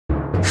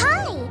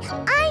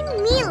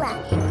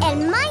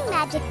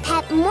Magic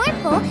Pet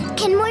Morphle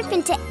can morph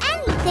into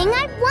anything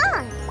I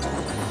want.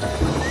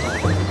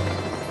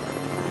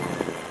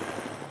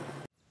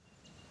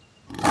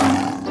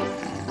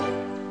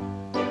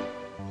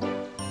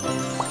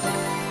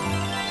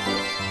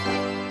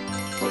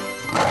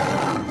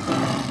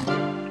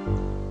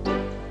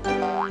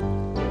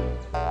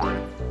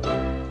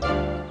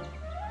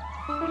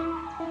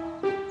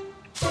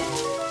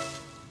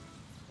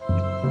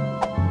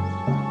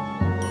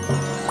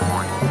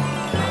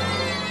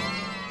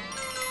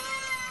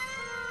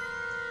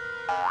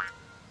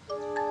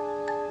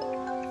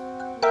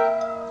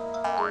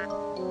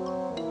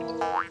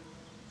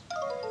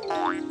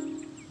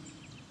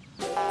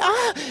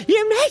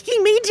 You're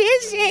making me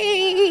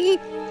dizzy!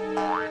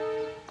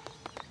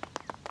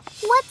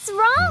 What's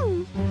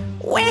wrong?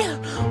 Well,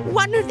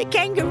 one of the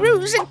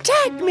kangaroos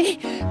attacked me.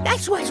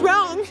 That's what's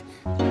wrong.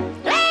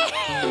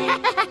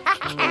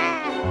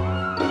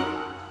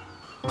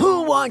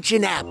 Who wants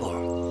an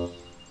apple?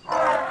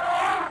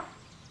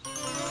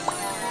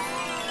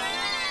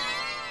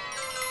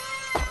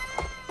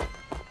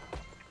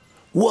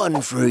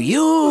 One for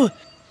you.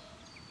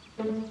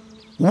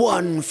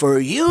 One for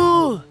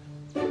you.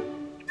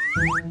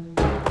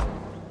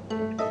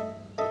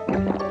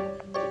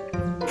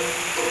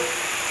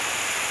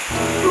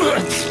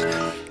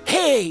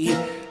 Hey,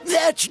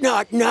 that's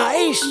not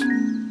nice.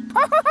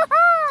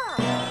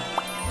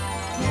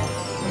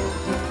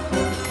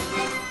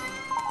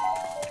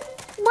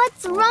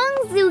 What's wrong,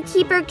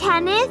 Zookeeper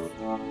Kenneth?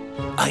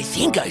 I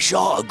think I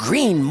saw a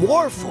green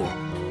morphle.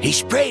 He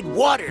sprayed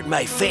water in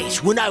my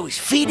face when I was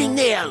feeding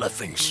the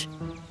elephants.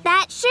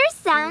 That sure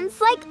sounds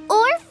like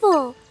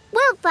Orphle.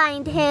 We'll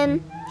find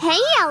him. Hey,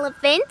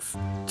 elephants.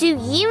 Do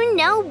you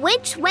know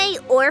which way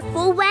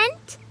Orphle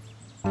went?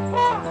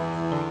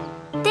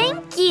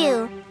 Thank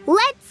you.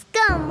 Let's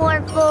go,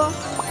 Morphle.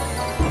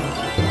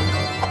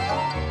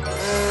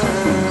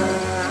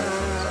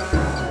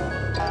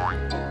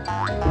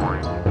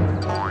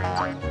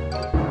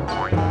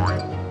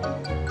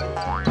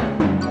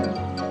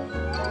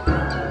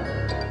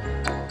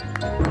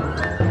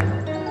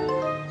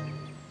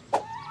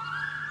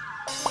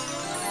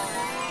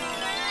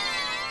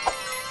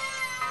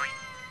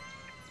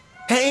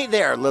 Hey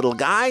there, little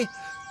guy.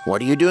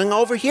 What are you doing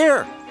over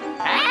here?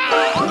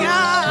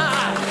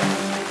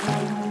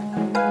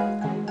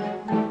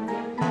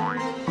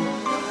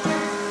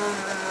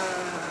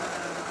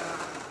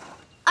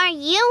 Are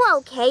you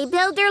okay,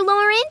 Builder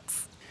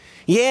Lawrence?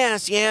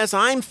 Yes,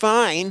 I'm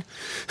fine.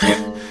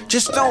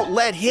 Just don't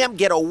let him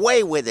get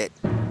away with it.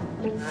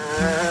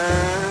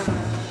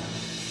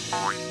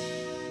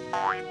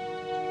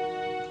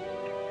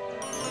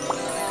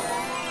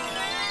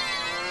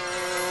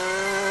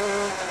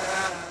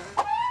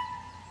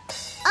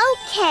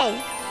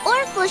 Okay,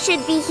 Orphle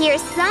should be here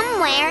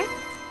somewhere.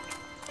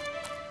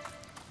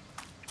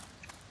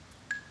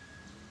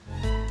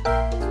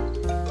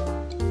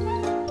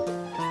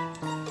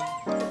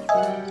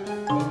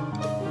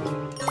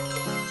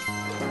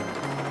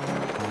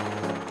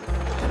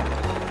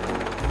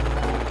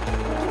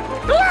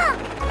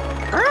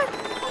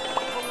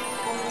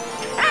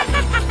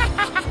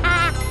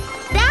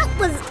 That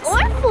was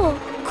Orphle!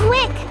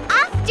 Quick,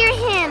 after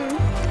him!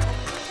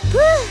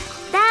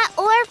 That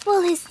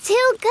Orphle is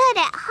too good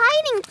at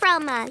hiding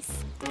from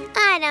us.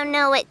 I don't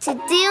know what to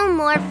do,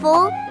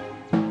 Morphle.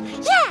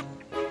 Yeah,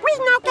 we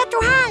know how to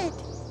hide.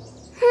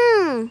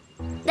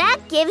 That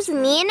gives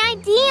me an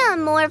idea,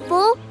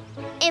 Morphle.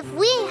 If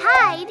we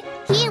hide,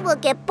 he will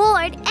get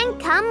bored and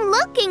come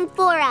looking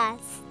for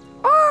us.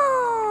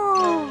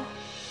 Oh!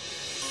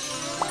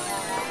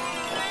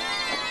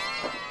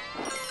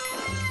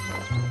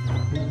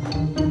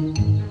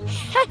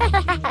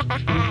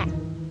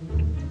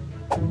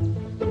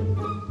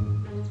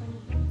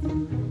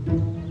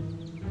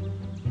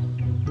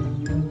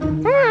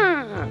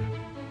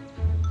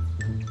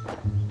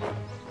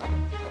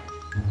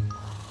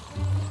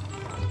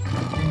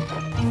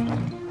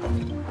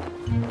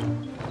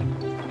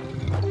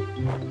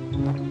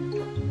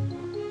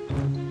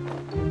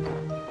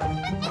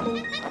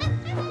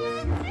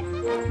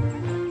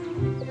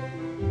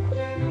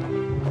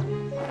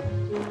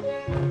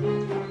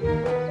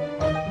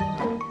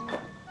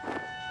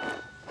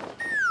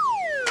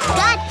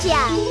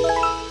 Gotcha!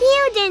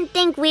 You didn't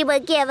think we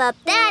would give up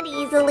that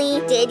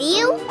easily, did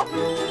you?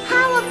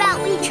 How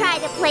about we try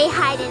to play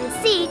hide and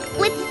seek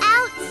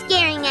without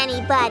scaring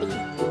anybody?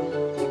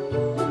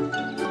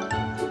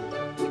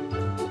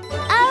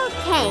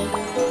 Okay,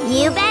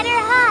 you better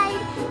hide,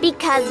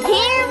 because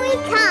here we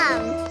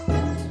come.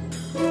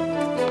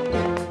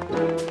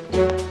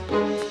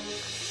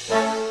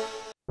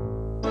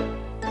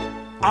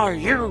 Are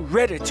you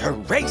ready to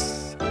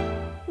race?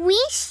 We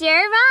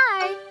sure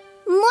are.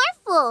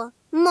 Morphle,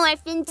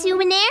 morph into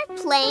an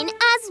airplane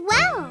as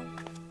well.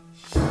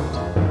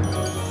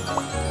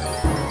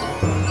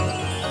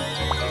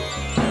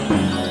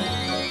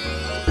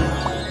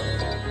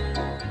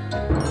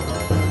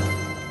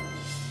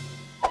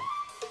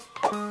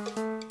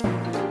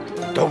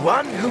 The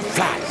one who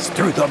flies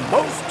through the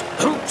most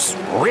hoops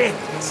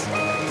wins.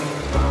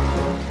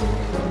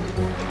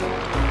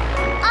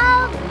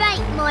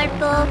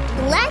 Morphle.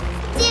 Let's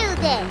do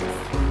this.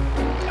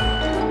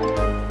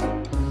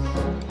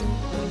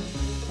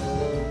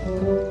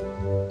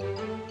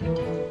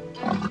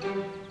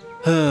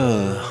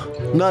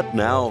 Not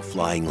now,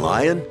 Flying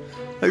Lion.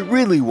 I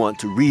really want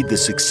to read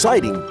this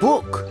exciting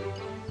book.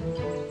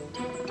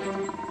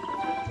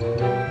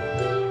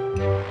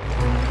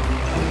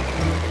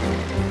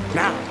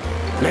 Now,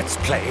 let's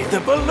play the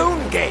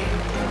balloon game.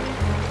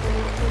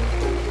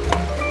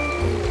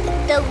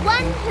 The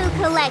one who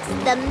collects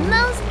the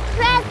most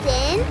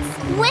presents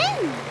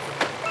wins.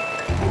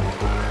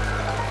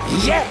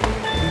 Yeah!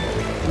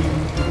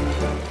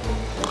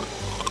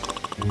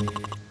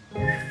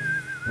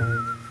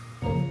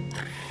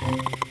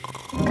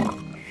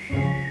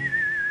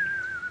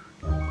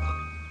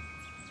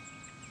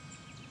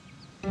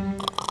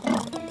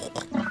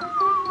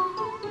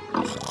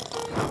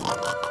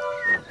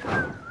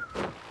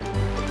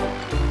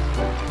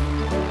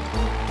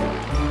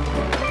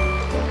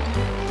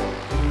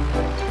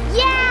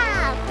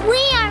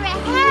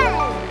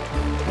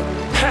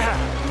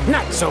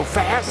 Not so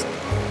fast.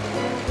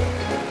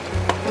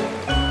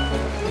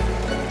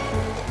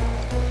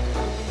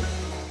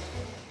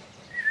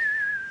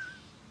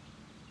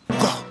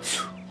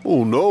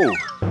 Oh no!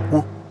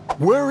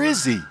 Where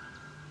is he?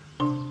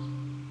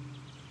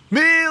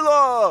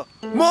 Mila!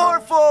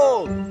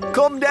 Morphle!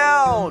 Come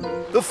down!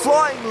 The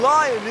flying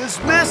lion is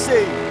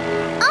missing!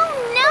 Oh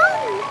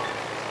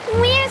no!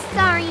 We're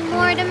sorry,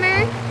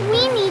 Mortimer.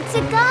 We need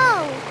to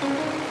go.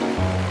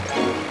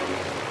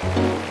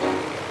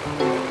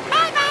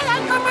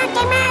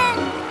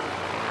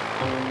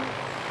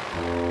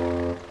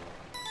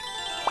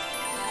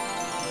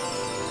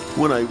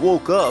 When I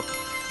woke up,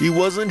 he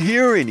wasn't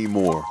here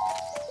anymore.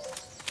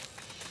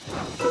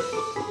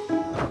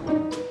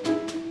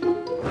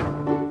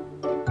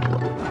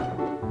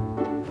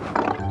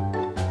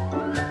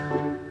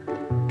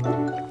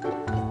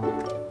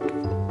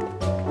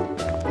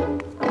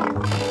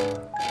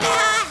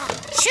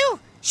 Shoo!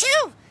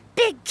 Shoo!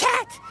 Big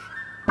cat!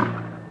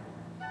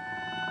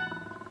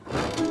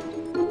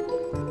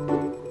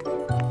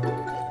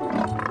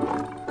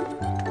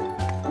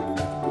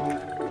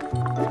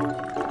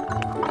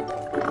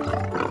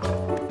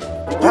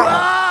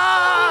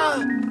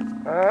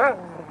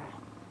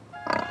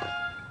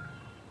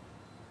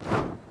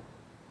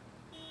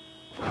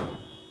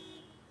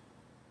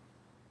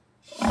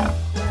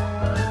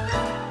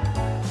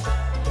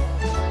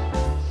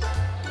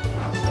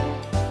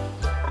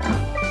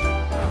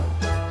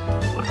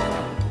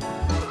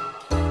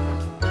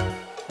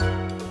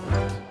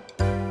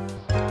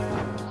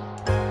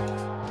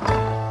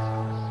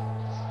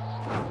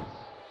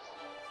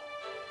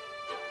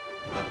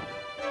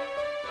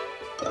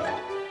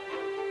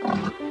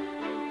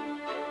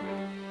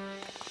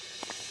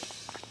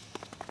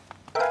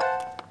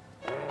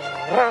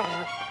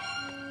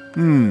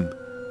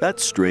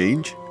 That's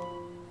strange.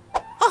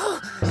 Oh,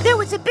 there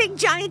was a big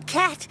giant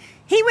cat.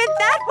 He went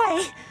that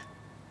way.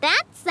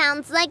 That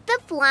sounds like the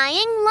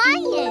flying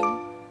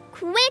lion.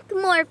 Quick,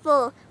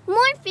 Morphle,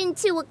 morph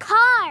into a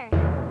car.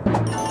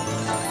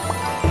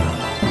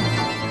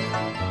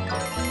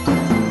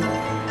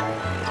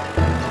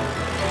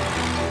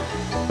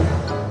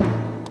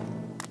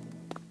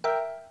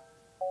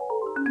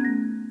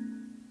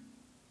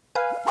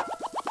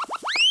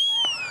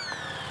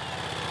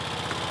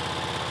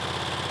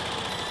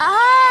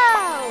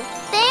 Oh,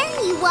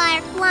 there you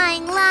are,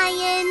 flying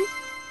lion.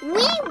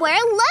 We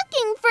were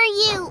looking for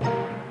you.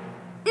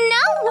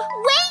 No,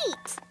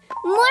 wait!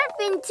 Morph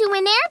into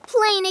an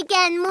airplane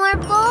again,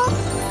 Morphle.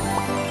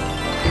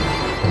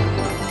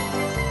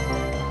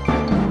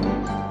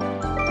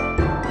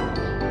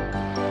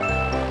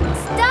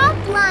 Stop,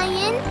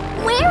 lion.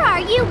 Where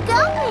are you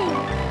going?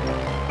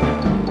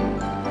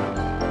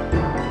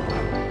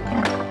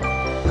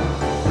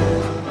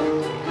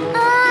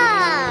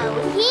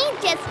 Oh, he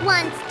just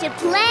wants to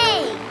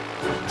play.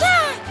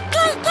 Yeah,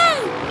 go, go!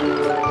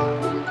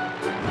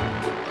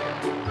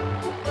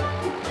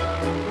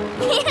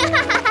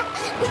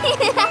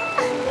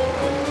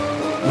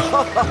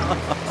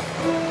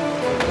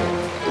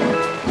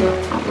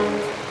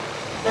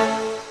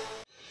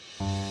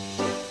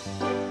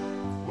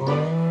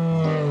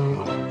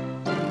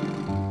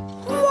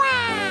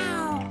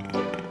 Wow!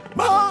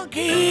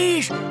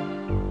 Monkeys!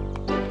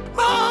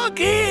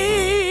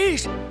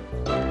 Monkeys!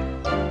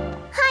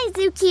 Hi,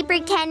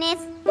 Zookeeper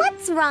Kenneth.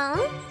 What's wrong?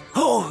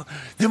 Oh,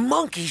 the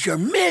monkeys are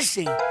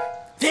missing.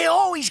 They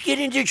always get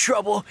into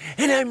trouble,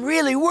 and I'm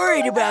really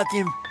worried about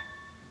them.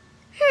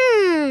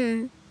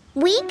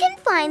 We can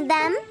find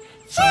them.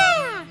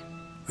 Yeah!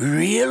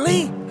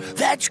 Really?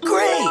 That's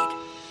great.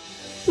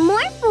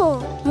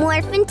 Morphle,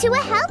 morph into a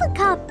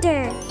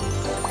helicopter.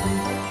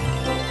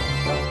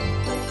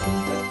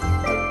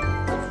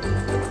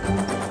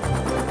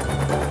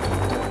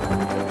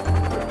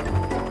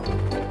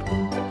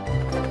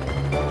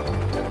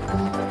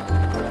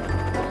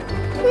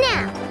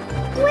 Now,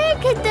 where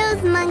could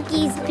those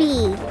monkeys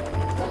be?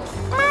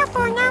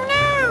 Morphle, no.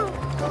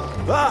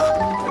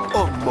 Ah,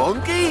 a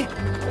monkey?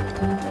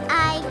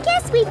 I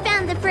guess guess we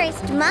found the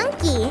first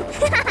monkey.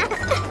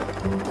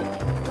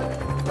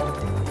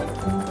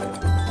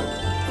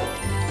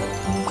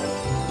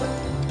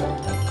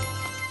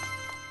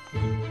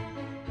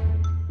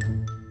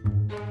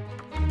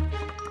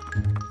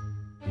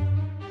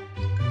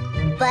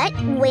 But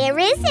where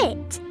is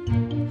it?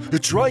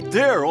 It's right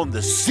there on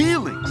the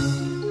ceiling.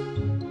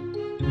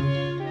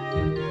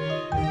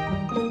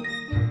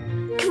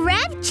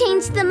 Crab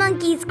changed the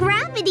monkey's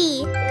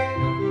gravity.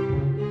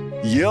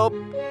 Yep.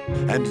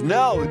 And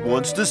now it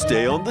wants to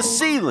stay on the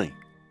ceiling.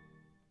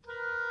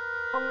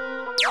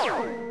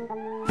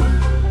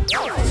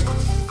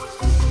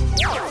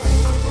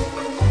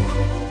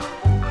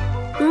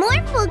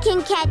 Morphle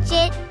can catch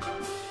it.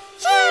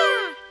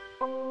 Yeah!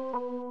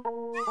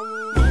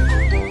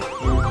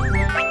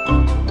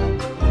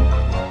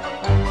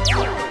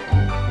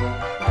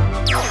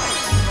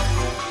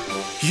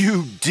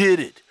 You did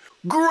it!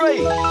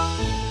 Great!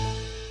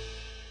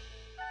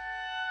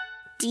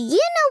 Do you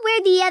know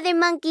where the other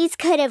monkeys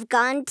could have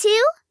gone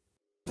to?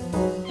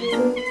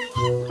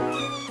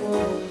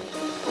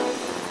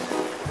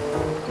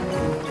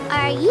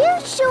 Are you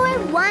sure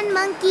one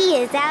monkey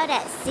is out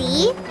at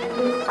sea?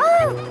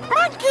 Oh,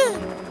 monkey!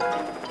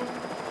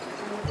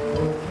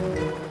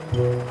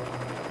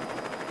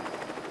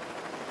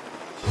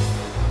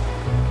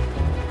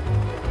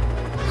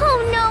 Oh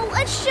no,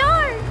 a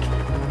shark!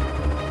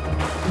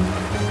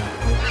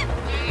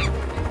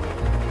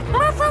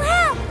 Morphle,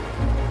 help!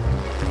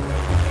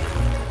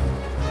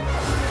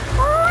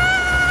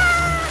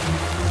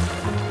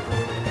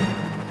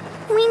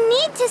 We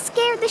need to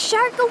scare the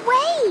shark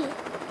away.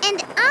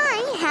 And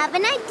I have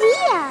an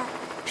idea.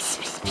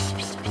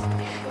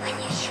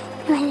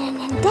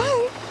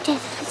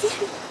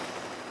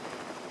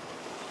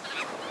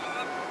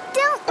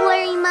 Don't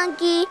worry,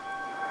 monkey.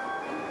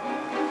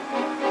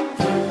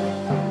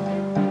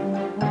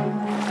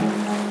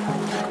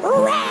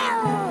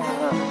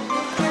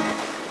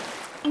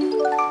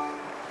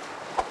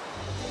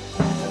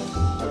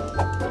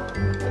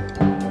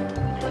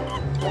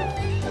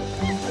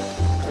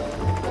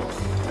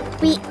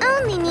 We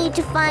only need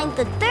to find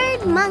the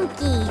third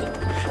monkey.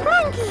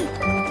 Monkey!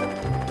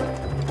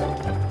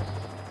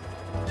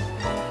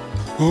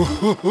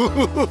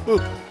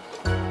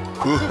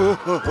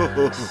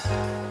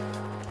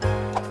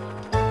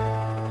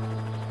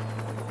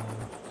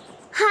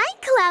 Hi,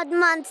 Cloud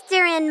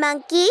Monster and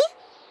Monkey.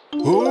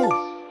 Oh,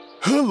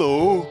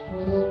 hello.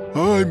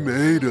 I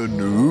made a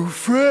new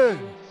friend.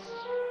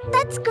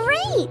 That's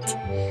great.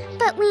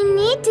 But we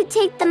need to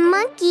take the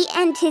monkey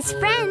and his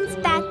friends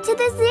back to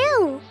the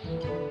zoo.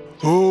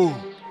 Oh,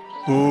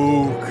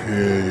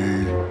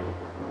 okay.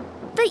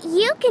 But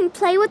you can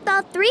play with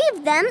all three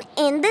of them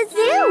in the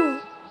zoo.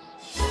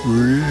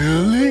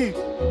 Really?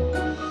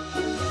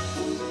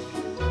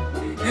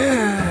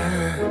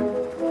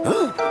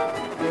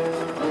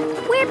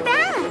 We're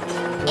back,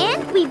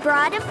 and we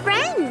brought a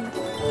friend.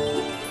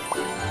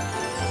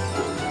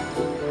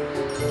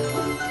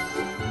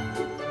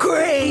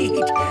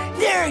 Great!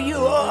 There you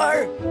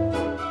are!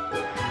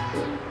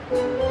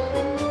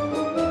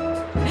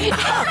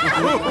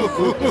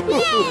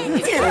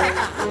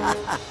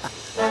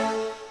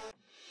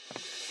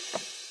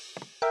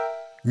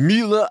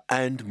 Mila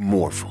and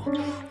Morphle,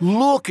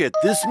 look at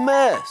this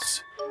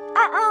mess.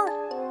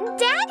 Uh-oh.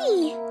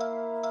 Daddy!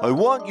 I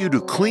want you to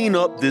clean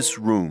up this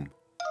room.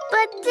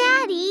 But,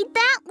 Daddy,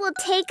 that will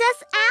take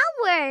us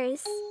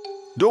hours.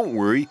 Don't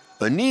worry,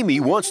 Animi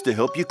wants to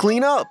help you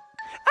clean up.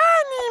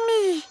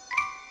 Animi!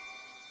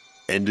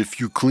 And if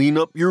you clean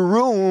up your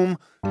room,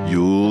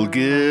 you'll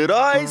get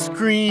ice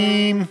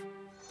cream.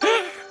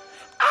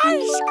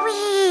 Ice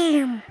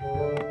cream!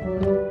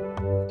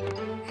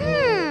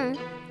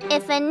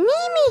 If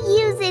Animi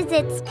uses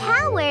its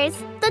powers,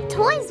 the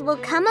toys will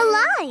come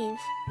alive.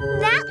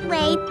 That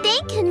way, they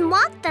can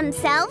walk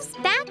themselves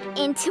back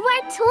into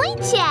our toy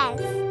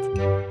chest.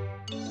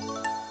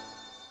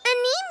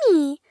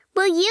 Animi,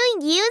 will you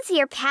use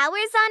your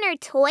powers on our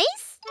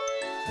toys?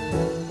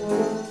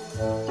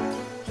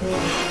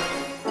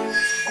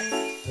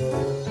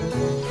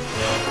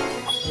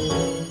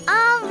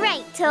 All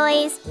right,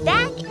 toys,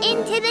 back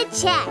into the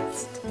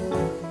chest.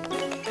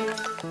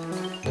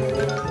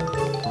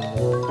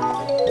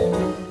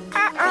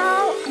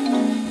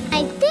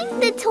 I think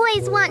the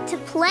toys want to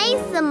play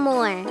some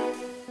more.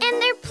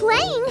 And they're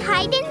playing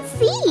hide and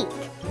seek.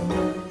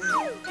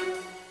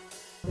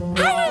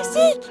 Hide and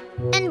seek!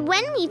 And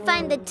when we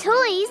find the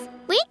toys,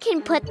 we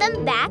can put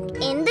them back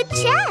in the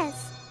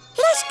chest.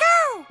 Let's go!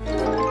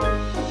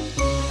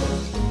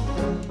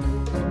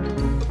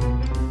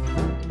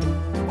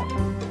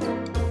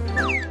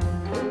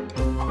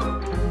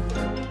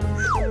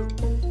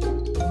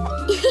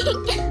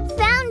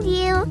 Found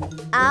you.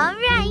 All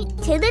right,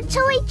 to the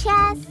toy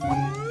chest.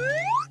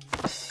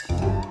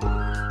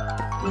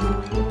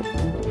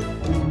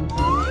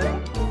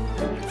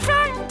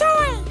 Front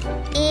toy!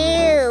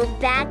 Ew,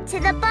 back to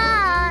the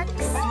box.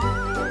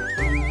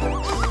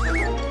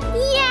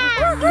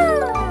 Yeah! Woohoo!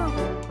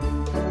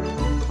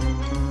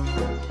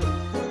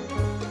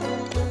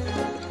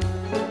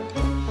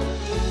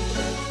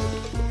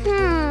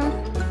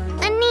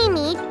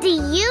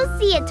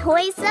 see a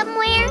toy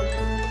somewhere?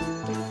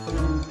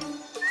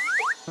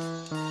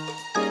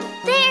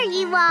 There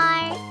you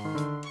are.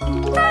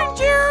 Found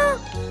you!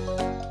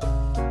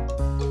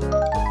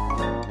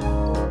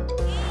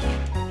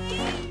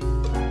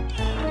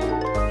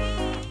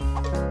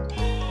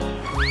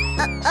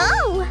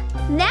 Oh,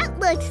 that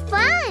looks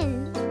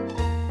fun.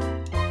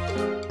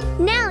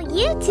 Now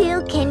you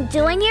two can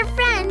join your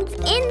friends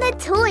in the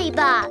toy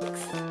box.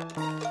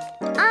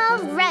 All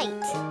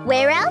right,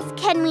 where else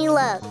can we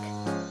look?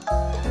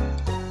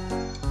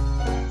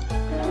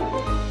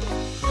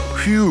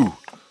 Phew!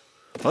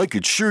 I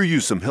could sure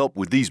use some help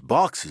with these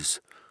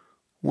boxes.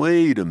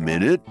 Wait a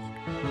minute.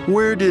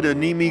 Where did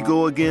Animi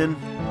go again?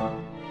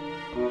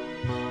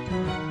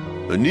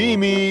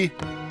 Animi,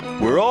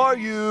 where are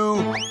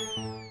you?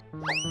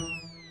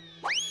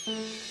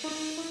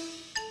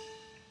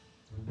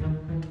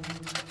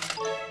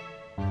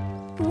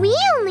 We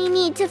only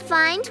need to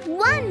find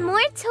one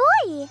more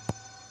toy.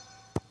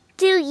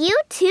 Do you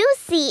two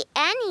see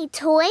any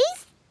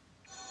toys?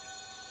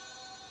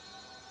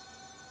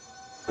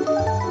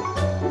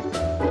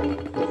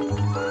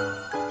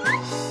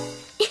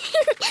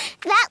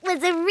 That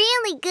was a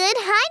really good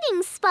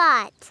hiding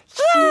spot.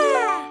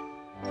 Yeah!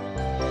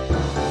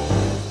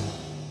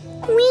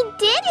 We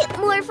did it,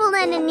 Morphle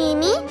and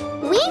Animi.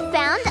 We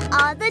found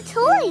all the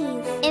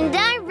toys. And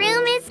our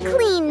room is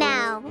clean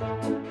now.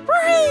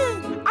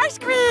 Woohoo! Ice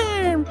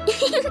cream!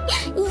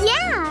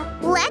 Yeah,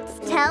 let's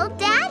tell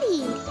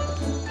Daddy.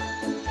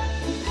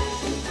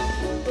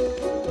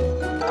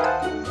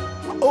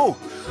 Oh,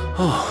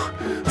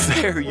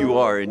 there you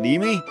are,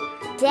 Animi.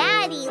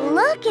 Daddy,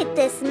 look at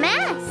this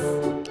mess.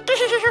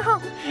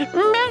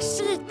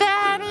 Messy,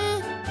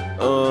 Daddy!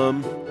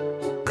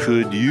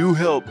 Could you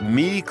help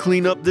me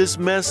clean up this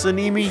mess,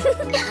 Animi?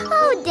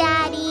 Oh,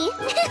 Daddy.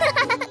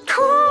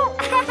 Cool!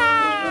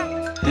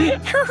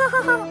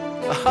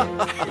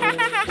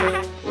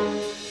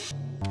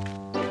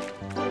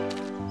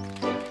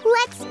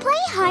 Let's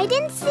play hide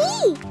and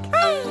seek.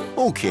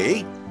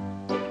 Okay.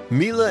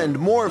 Mila and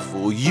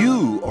Morphle,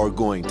 you are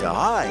going to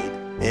hide,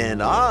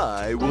 and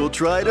I will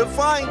try to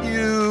find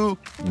you.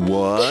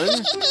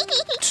 1,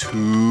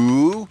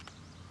 2,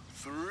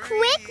 3.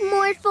 Quick,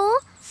 Morphle.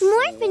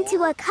 Morph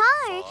into a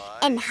car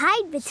and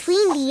hide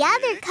between the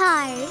other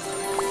cars.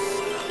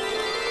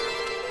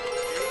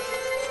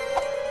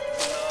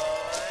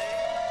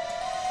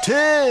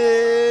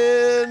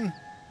 10.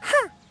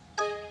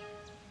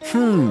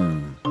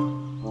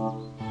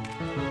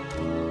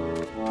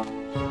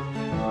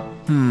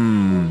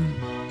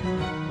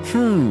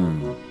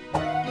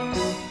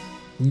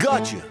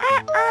 Gotcha.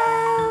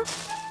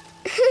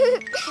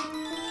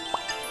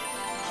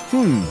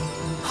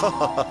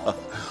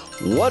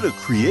 What a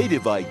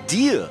creative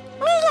idea.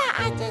 Mila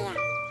idea.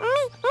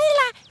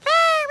 Mila,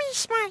 very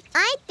smart.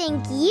 I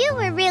think you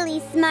were really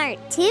smart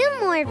too,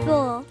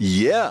 Morphle.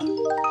 Yeah.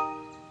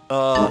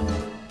 I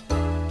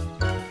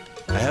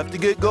have to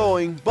get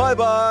going.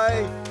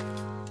 Bye-bye.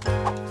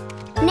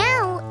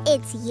 Now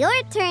it's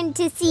your turn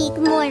to seek,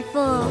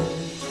 Morphle.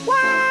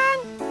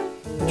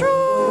 1,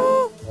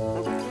 2,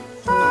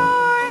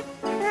 4,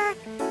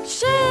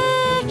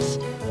 6,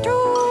 2,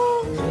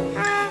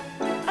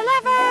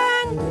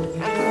 11,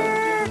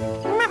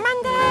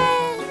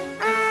 Monday,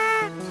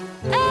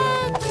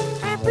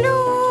 8,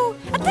 blue,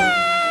 10.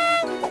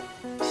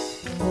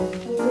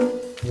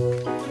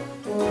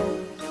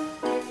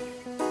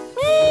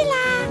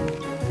 Mila,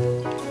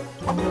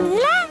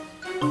 Mila,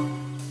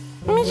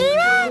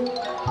 Mila.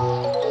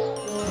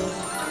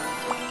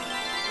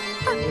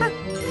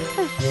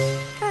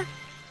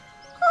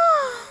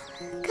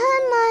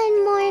 Come on,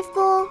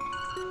 Morphle.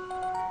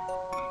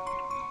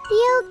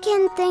 You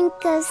can think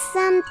of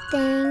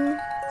something.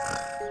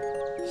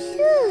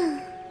 Shoo.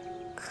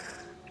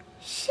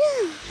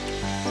 Shoo.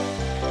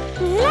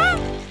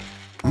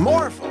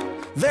 Morphle,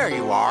 there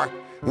you are.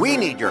 We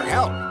need your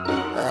help.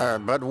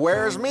 But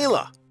where's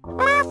Mila?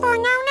 Morphle,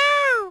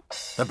 no.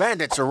 The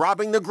bandits are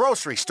robbing the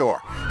grocery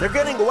store. They're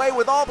getting away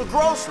with all the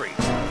groceries.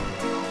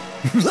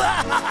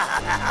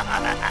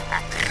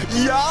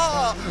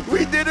 Yeah,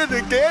 we did it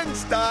again,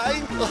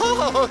 Stein.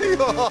 Morphle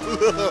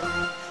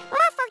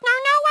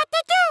don't know what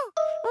to do.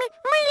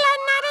 Mila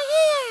not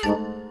here.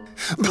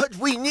 But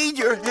we need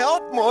your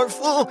help,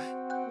 Morphle.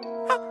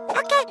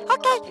 Okay.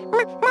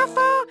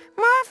 Morphle,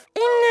 morph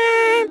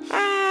in,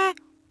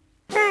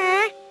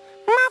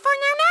 Morphle,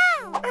 no.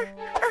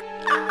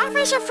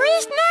 Officer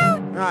Freeze, no.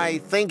 I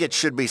think it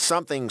should be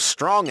something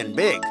strong and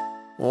big.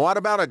 What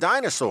about a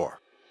dinosaur?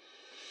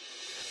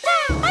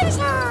 Yeah,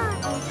 dinosaur.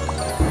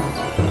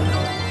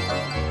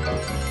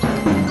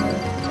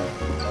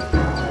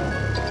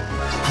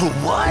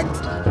 What?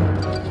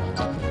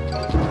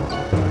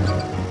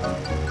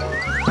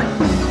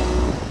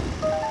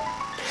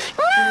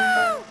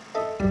 No.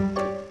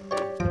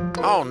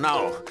 Oh,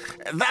 no.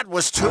 That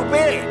was too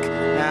big.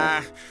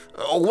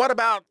 What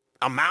about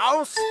a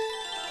mouse?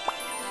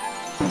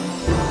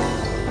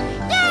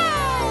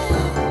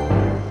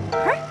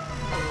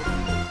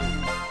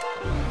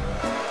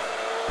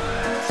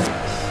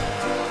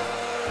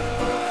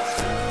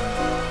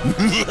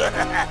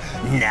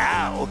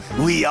 Now,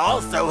 we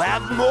also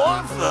have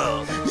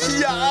Morphle.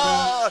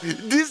 Yeah!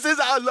 This is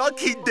our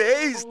lucky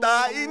day,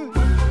 Stein!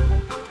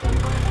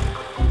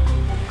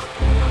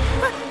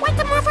 What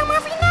the Morphle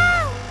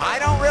now? I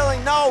don't really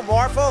know,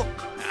 Morphle.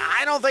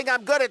 I don't think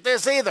I'm good at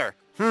this either.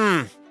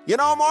 You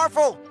know,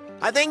 Morphle,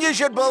 I think you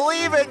should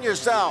believe in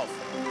yourself.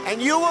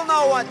 And you will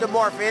know what to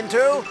morph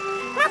into.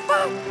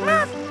 Morphle,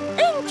 morph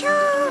into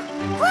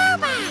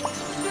robot.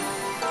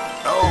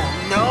 Oh,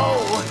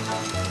 no!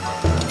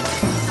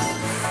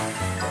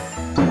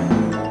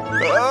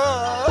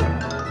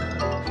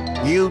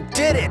 You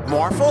did it,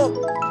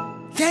 Morphle.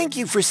 Thank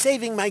you for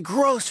saving my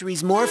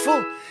groceries,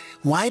 Morphle.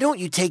 Why don't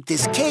you take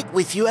this cake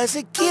with you as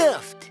a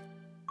gift?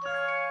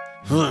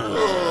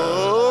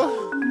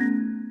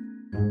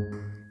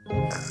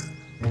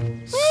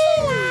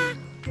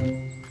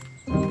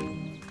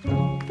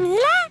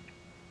 Mila?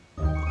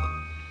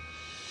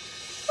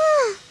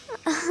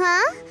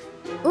 Huh?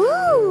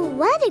 Ooh,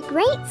 what a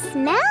great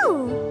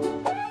smell!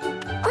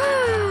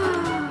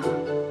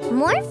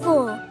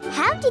 Morphle,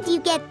 how did you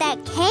get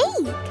that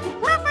cake?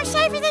 Morphle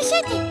saved the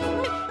city.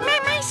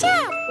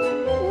 Myself.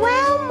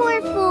 Wow,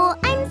 Morphle,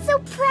 I'm so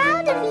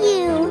proud of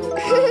you!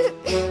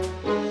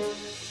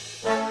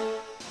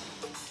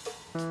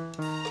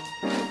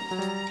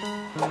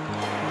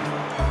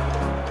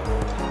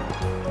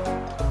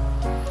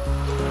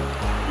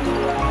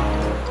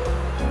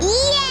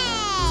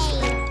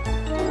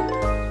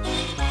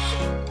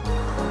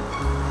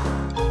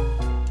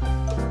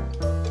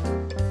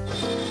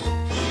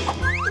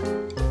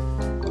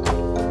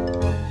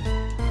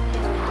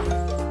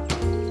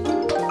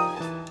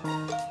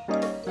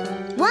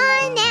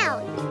 One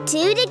out,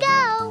 two to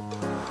go.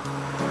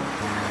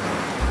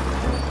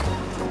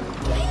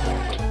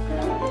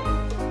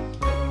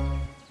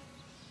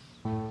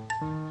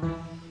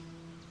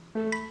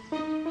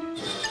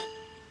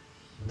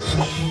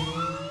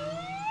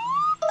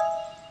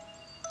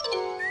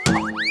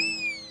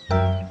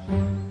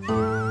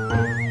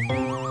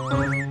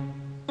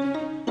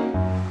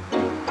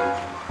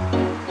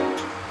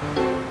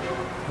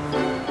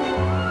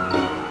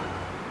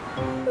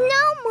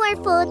 No,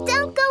 Morphle,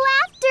 don't go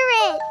after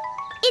it.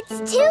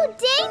 It's too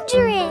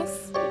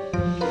dangerous.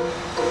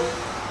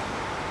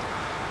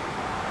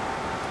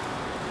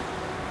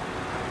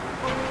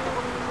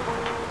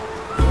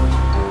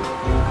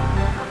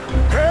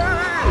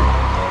 Hey!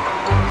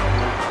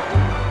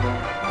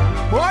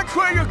 Watch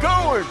where you're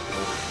going!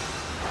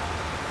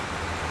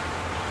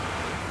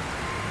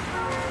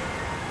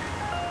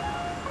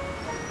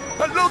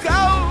 Look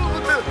out!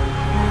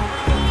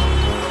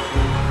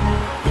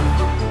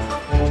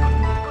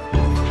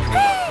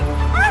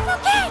 Morphle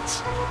catch!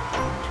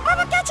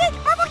 Morphle catch it!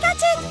 Morphle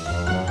catch it!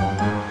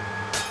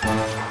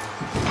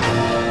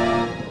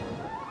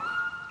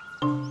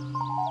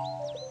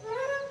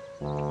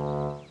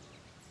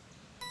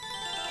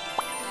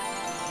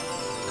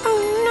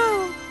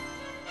 Oh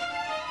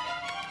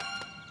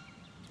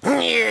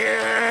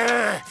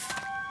Yeah.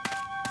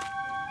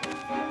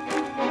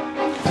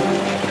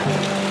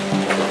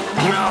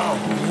 No,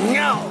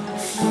 no!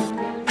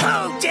 Who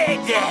did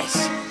this?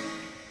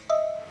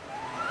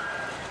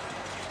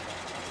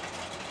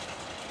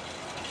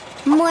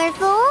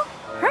 Morphle?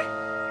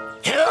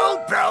 Who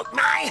broke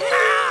my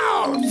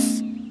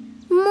house?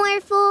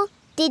 Morphle,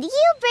 did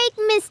you break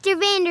Mr.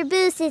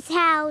 Vanderboos's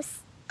house?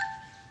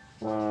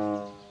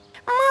 no!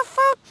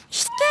 Morphle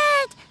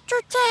scared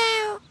to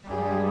tell.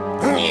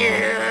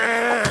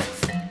 Yeah.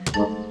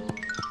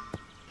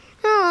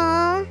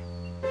 Aww.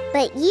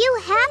 But you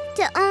have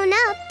to own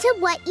up to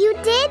what you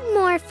did,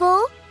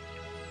 Morphle.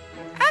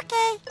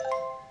 Okay.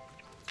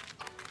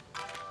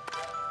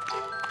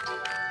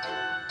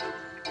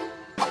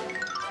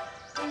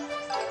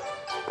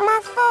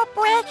 Morphle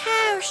break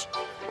house.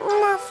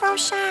 Morphle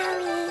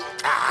sorry.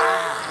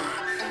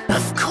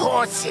 Of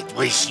course it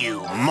was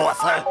you,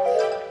 Morphle.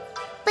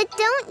 But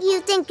don't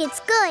you think it's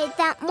good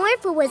that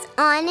Morphle was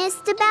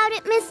honest about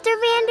it, Mr.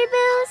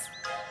 Vanderboos?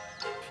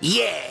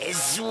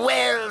 Yes,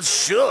 well,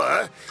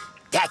 sure.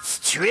 That's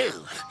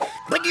true.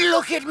 But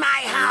look at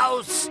my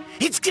house.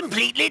 It's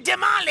completely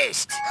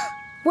demolished.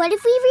 What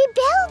if we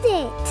rebuild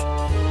it?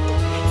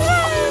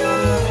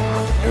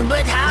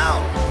 But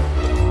how?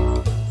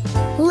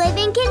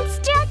 Living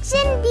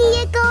construction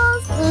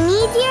vehicles, we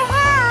need your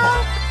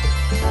help.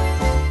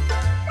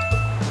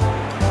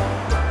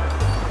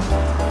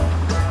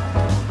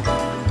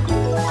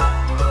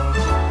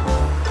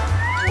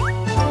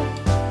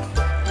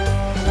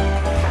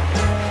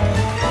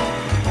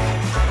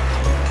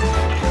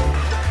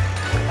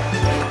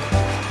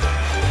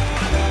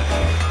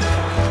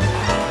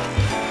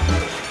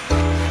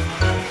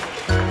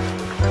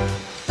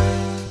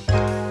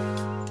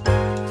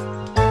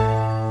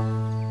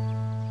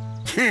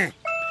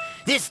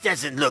 This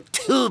doesn't look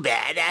too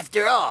bad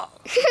after all.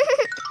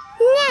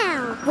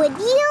 Now, would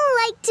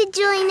you like to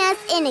join us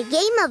in a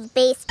game of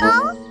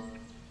baseball?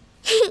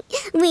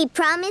 We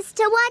promise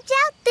to watch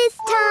out this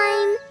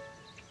time.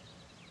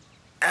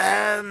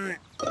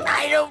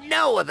 I don't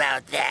know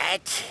about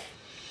that.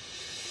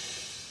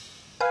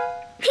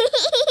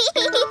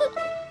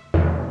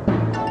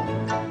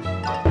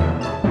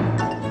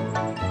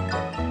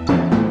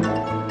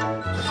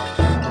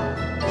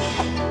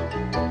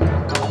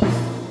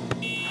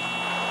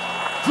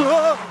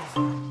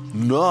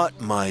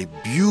 Not my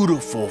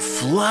beautiful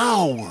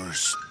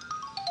flowers.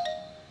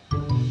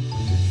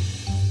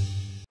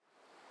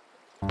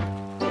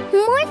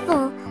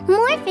 Morphle,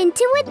 morph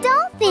into a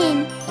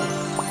dolphin.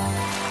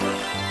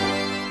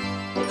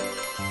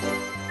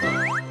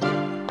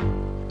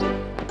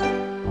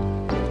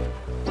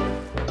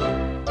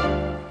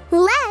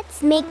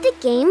 Let's make the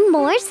game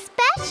more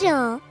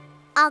special.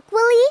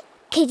 Aqually,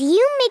 could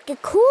you make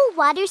a cool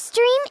water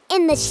stream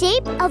in the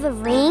shape of a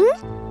ring?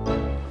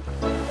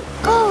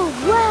 Oh,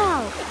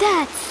 wow!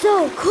 That's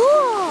so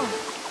cool!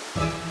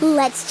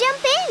 Let's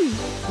jump in.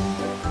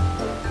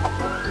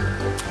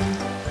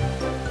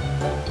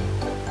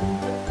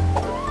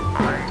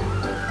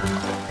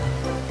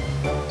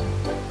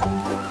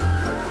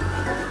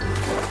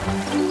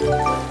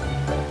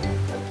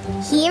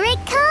 Here it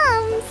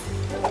comes.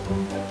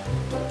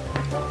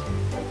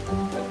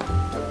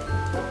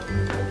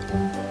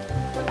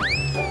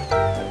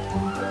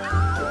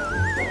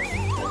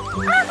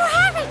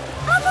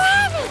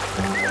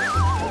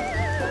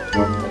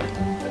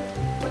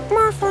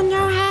 Morphle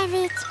no have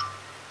it.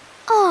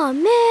 Oh,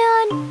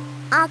 man.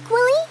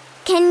 Aqually,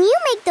 can you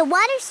make the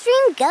water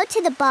stream go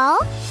to the ball?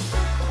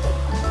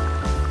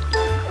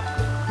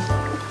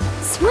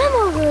 Swim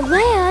over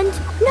land?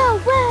 No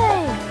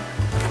way!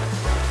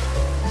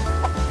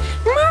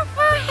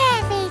 Morphle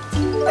have it.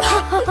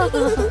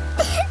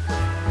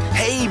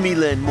 Hey,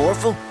 Mila and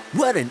Morphle,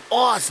 what an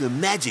awesome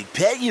magic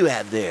pet you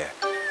have there.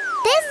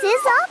 This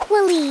is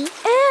Aqually.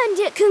 And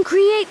it can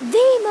create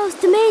the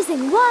most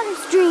amazing water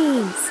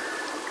streams.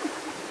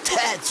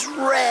 That's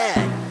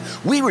rad.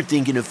 We were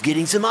thinking of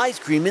getting some ice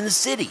cream in the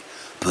city,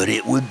 but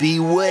it would be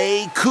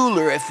way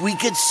cooler if we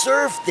could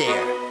surf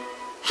there.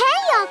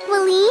 Hey,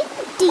 Aqually,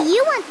 do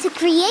you want to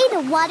create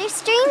a water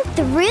stream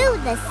through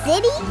the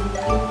city?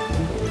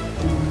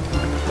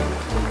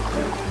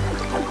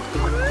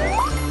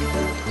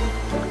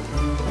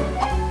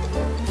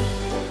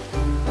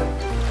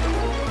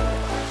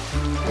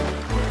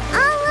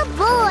 All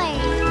aboard!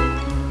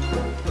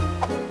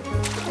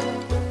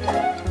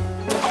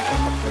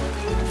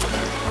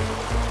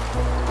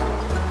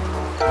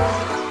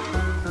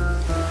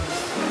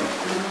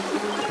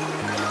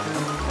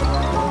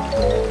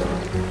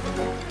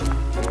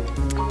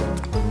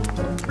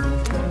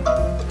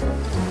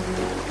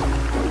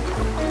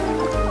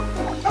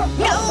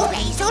 No,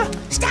 Hazel!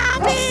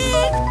 Stop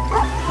it!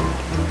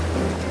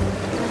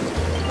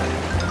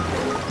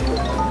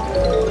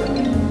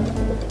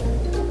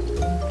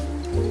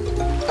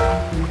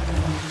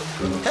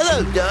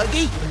 Hello,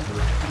 doggy.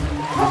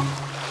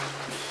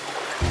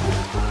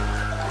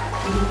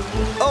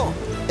 Oh,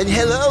 and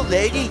hello,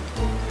 lady.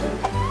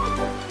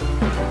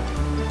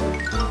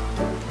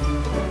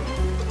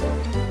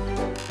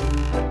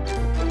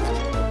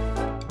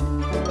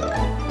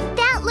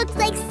 That looks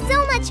like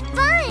so much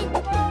fun!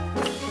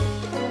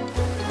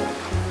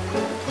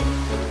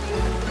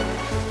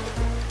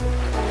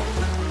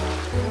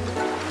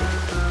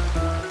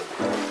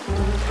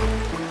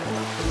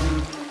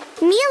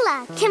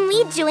 Mila, can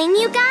we join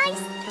you guys?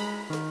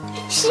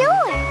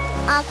 Sure.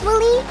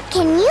 Aqually,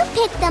 can you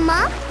pick them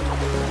up?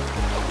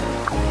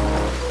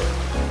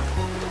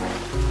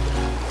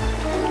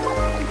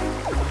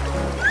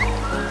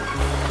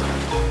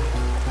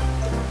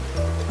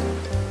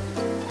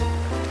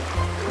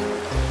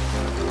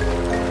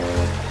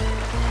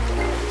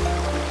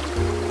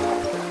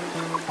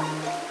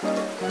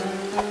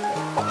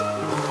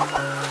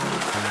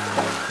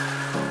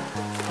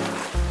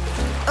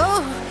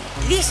 Oh,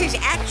 this is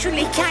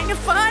actually kind of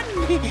fun.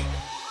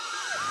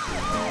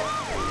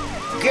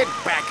 Get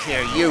back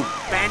here, you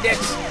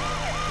bandits!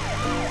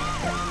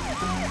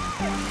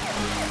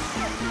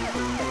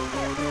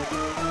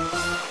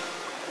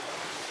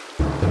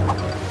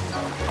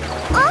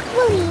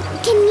 Aqually,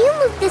 can you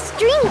move the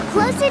string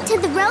closer to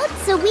the road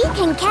so we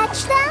can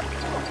catch them?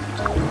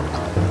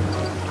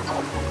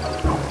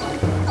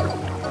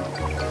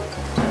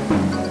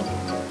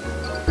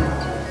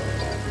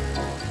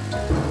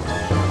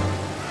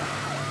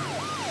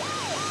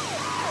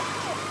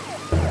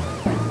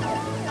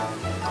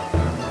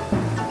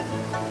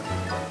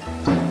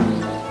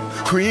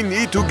 We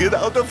need to get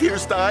out of here,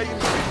 Stein.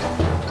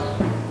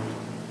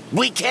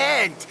 We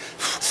can't.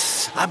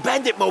 Our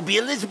bandit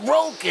mobile is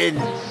broken.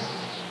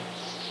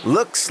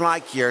 Looks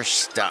like you're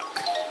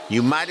stuck.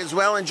 You might as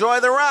well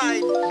enjoy the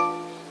ride.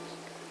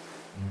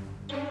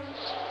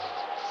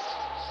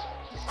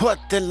 What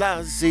a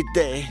lousy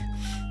day.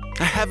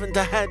 I haven't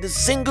had a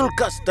single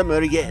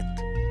customer yet.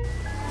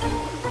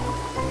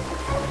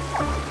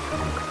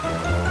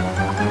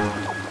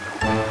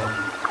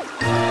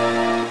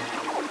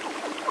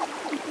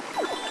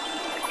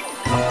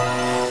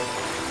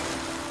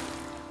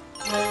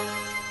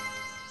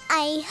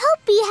 I hope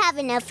you have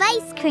enough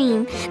ice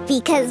cream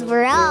because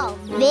we're all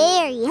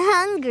very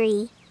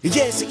hungry.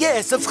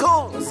 Yes, of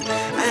course.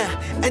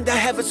 And I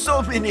have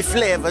so many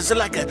flavors,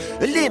 like a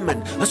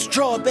lemon, a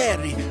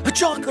strawberry, a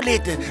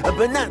chocolate, a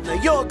banana,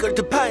 yogurt,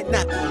 a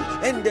pineapple.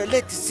 And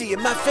let's see,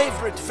 my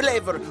favorite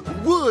flavor,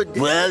 wood.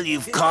 Well,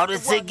 you've caught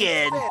us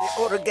again.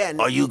 Oregon.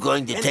 Are you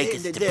going to take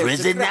us to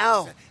prison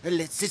now?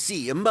 Let's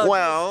see.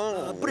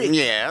 Well,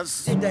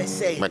 yes. Did I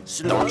say?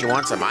 But don't you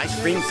want some ice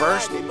cream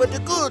first?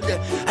 But good.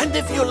 And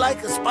if you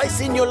like a spice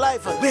in your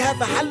life, we have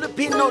a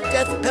jalapeno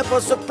death pepper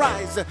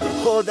surprise.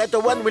 Oh, that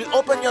one will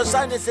open your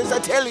sinuses, I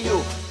tell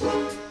you.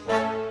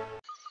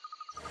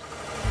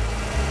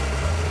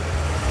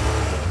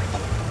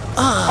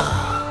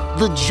 Ah,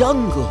 the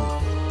jungle.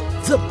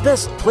 The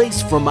best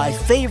place for my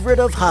favorite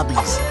of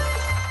hobbies.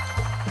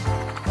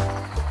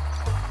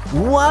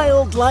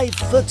 Wildlife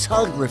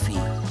photography.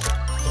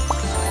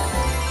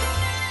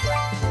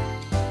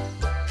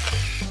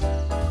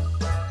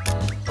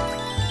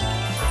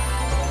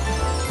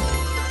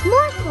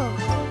 Morphle,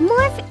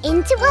 morph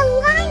into a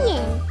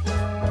lion.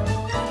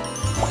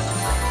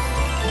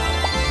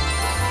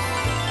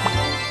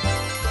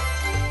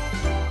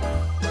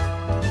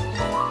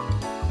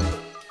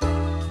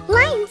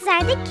 Lions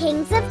are the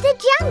kings of the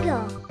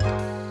jungle.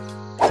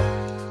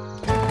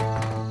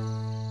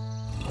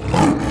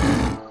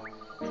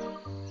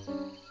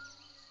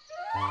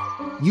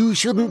 You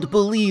shouldn't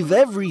believe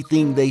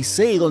everything they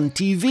say on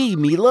TV,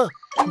 Mila.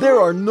 There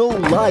are no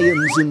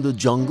lions in the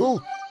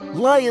jungle.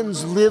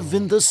 Lions live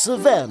in the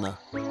savannah.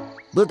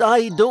 But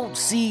I don't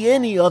see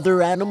any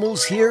other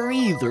animals here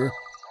either.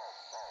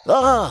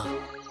 Ah,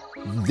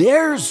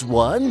 there's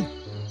one.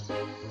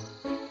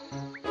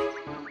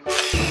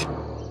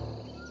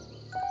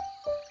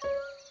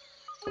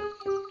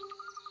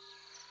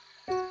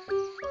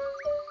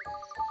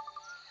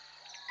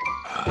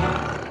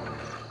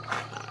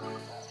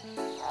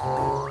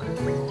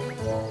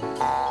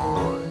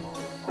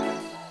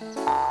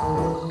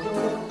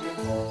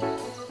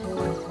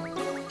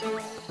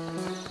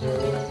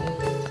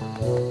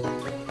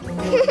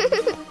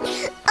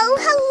 Oh,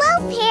 hello,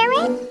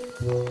 parrot.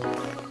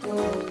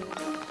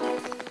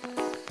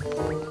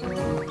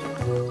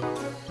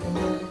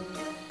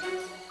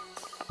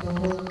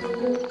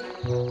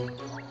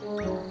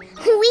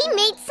 We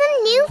made some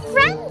new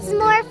friends,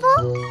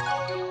 Morphle.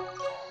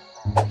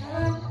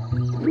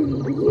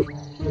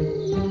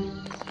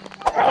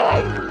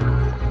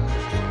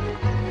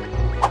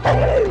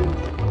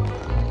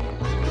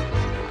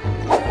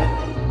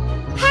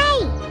 Hey,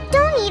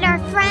 don't eat our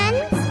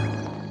friends.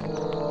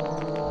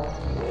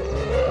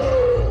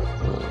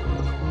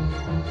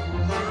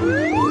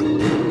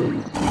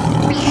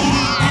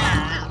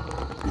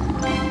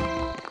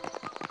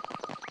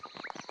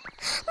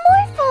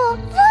 Morphle,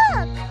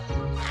 look!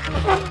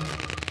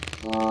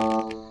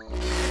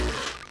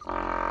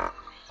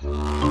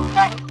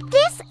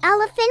 This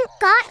elephant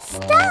got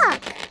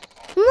stuck.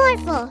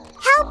 Morphle,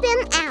 help him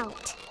out.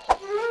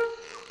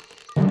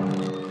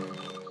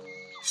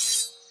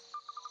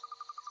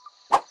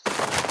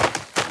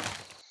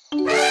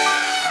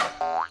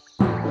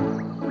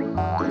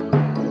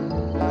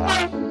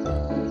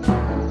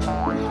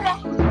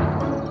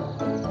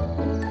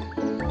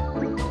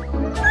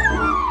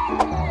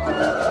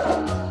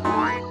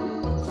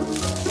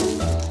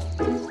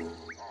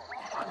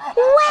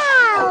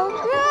 Wow,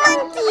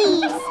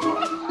 monkeys!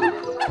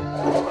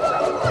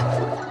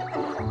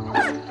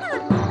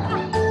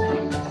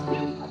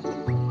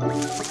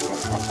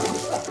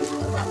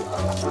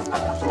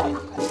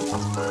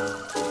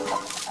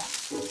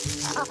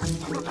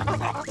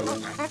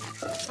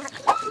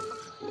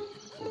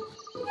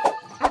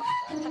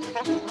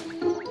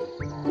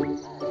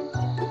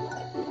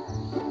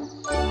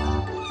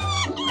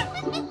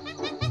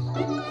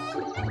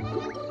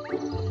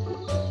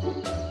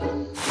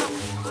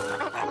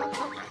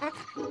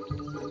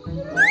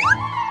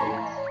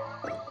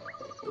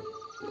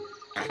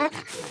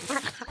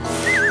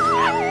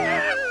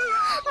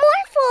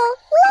 Morphle,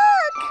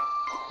 look!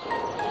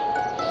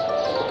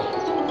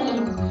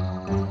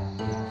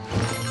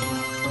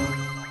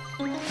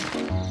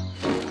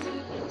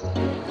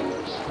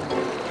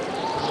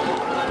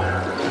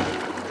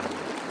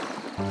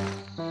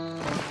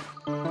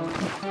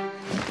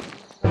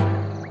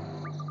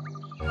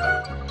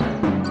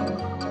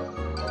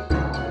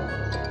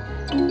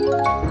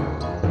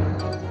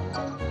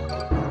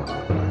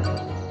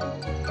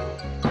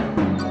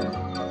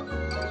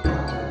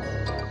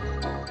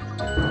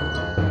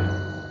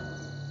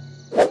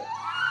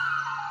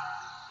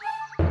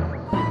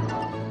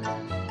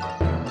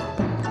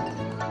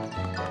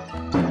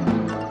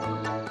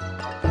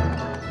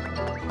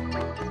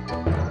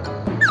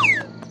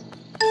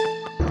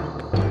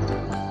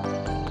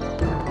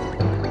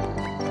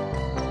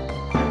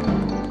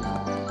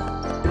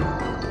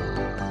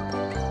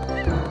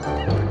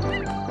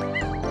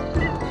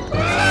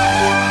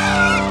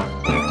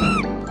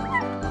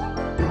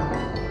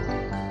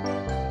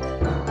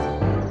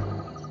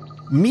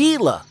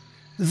 Mila,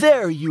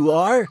 there you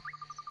are.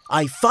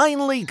 I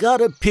finally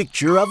got a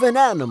picture of an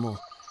animal.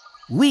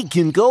 We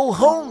can go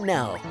home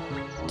now.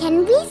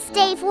 Can we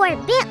stay for a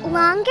bit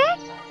longer?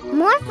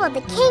 Morphle,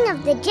 the king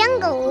of the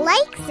jungle,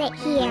 likes it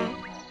here.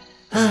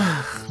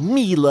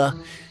 Mila,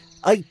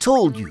 I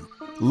told you,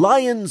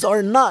 lions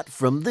are not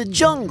from the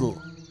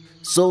jungle,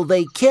 so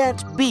they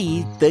can't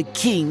be the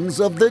kings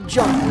of the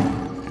jungle.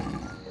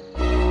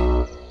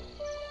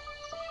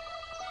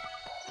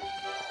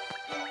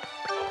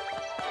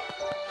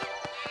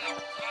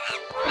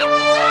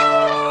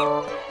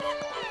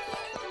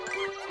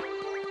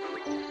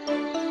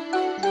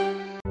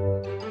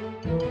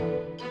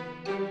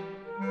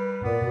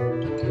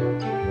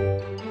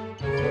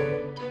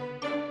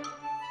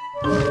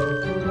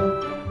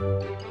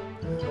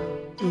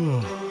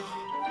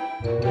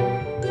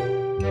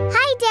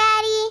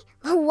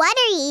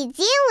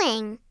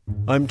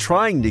 I'm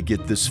trying to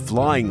get this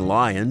flying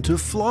lion to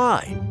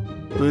fly,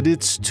 but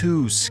it's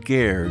too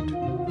scared.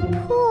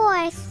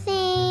 Poor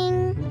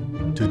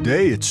thing.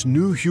 Today, its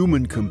new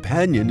human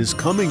companion is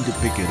coming to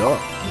pick it up,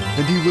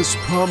 and he was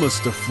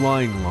promised a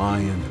flying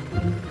lion.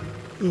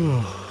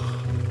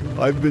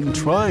 I've been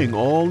trying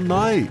all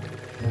night.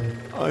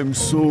 I'm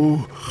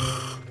so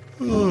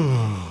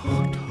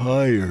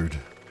tired.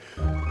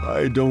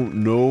 I don't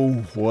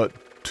know what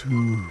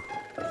to...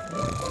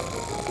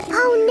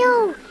 Oh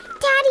no!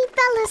 Daddy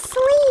fell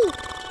asleep.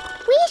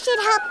 We should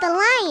help the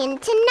lion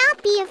to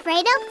not be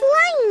afraid of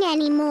flying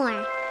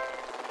anymore.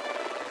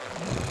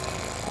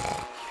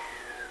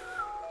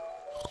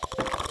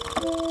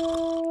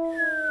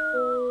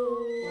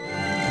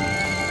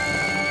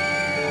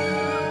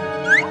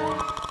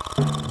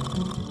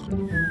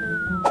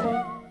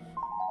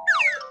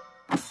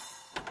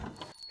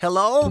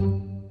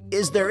 Hello?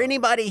 Is there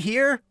anybody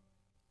here?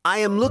 I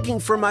am looking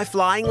for my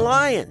flying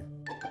lion.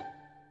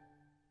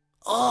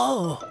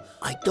 Oh,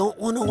 I don't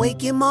want to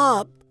wake him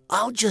up.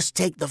 I'll just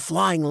take the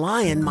flying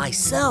lion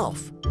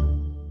myself.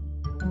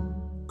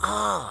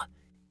 Ah,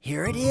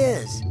 here it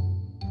is.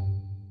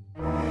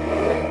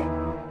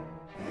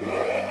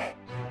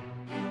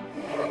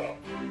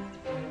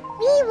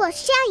 We will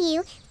show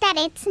you that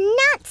it's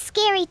not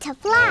scary to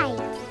fly.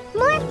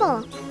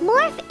 Morphle,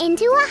 morph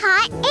into a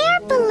hot air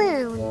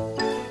balloon.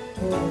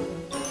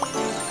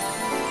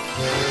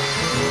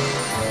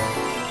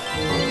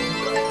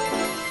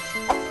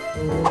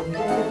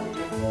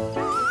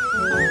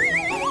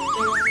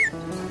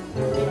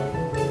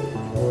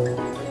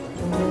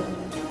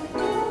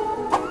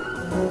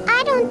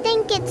 I don't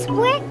think it's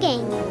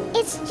working.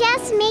 It's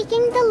just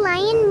making the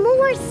lion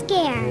more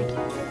scared.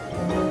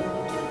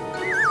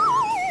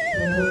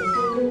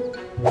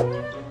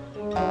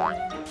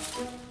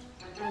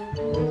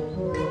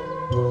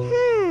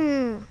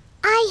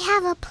 I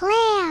have a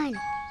plan.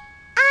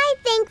 I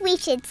think we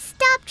should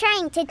stop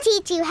trying to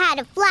teach you how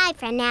to fly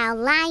for now,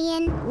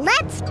 lion.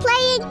 Let's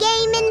play a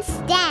game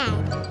instead.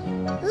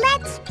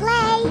 Let's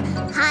play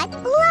Hot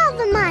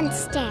Lava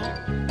Monster.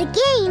 The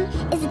game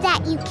is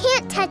that you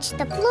can't touch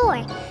the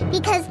floor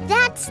because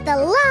that's the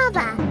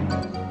lava.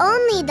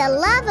 Only the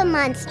lava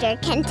monster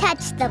can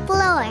touch the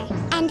floor,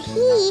 and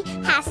he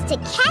has to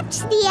catch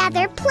the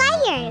other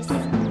players.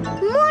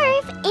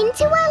 Morph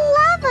into a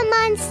lava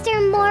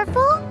monster,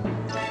 Morphle.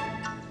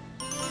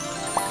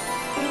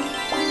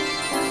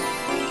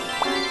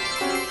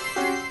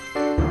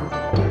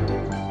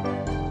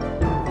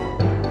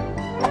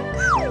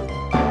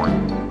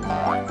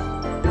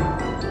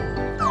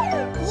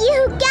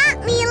 You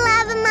got me,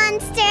 lava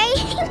monster!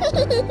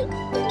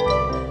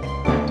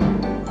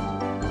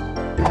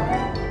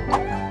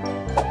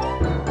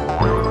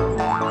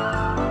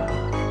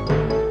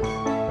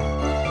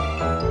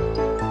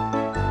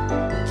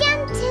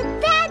 Jump to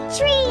that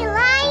tree,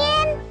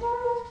 lion!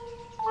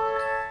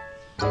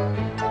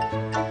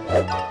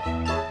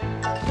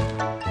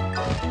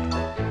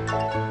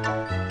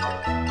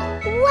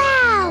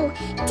 Wow!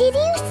 Did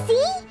you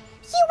see?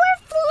 You were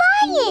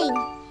flying!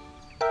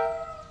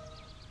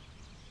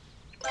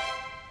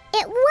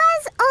 It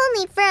was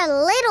only for a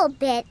little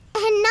bit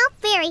and not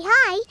very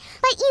high,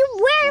 but you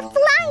were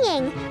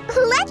flying.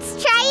 Let's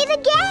try it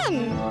again.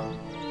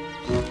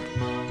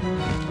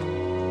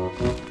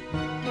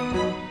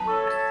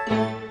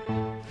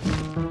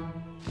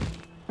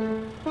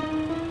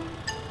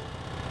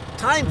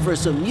 Time for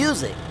some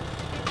music.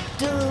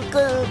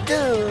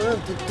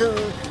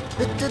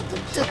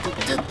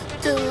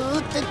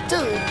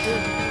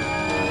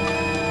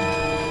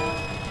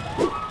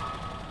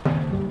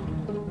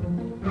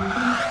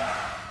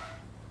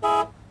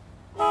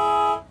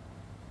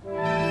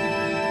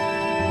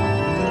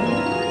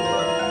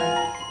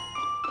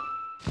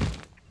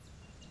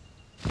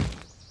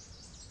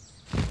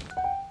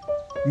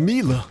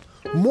 Mila,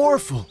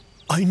 Morphle,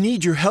 I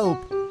need your help.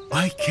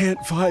 I can't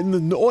find the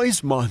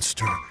noise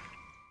monster.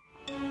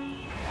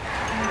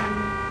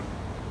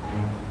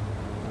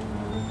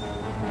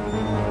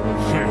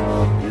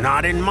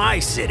 Not in my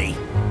city.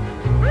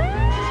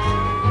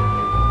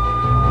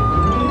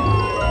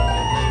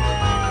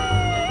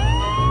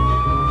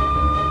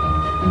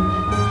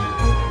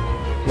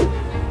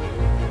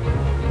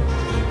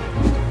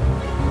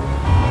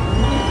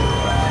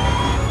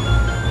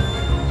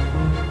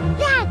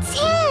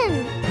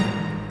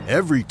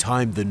 Every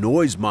time the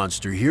noise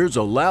monster hears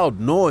a loud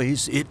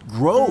noise, it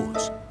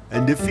grows.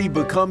 And if he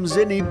becomes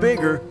any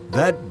bigger,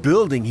 that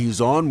building he's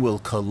on will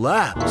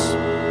collapse.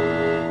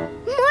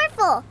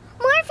 Morphle,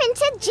 morph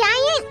into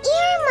giant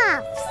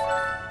earmuffs.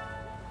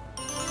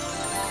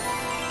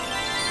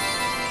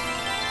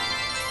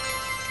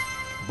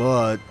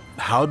 But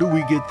how do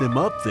we get them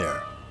up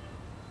there?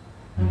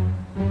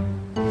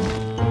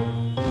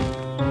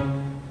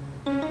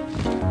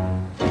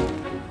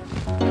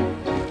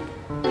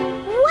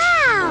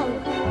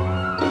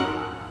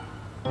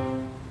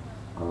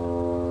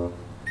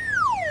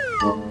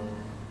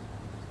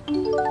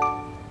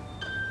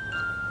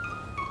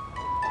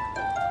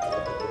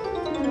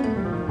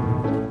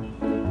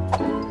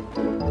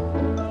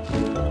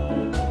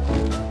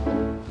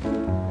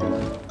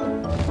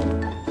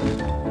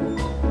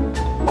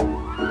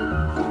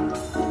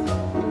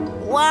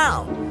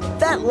 Wow,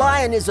 that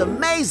lion is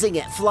amazing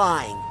at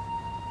flying.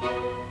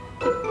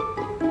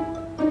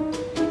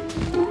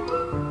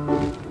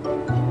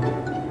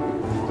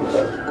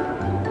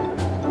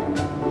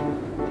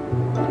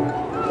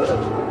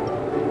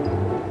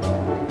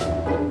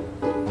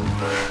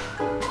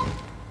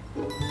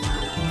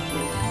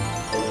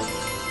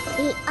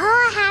 We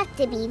all have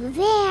to be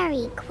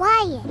very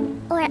quiet,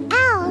 or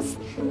else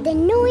the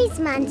noise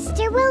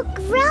monster will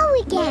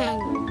grow again.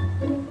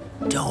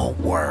 Don't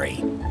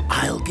worry.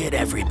 I'll get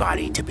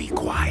everybody to be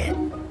quiet.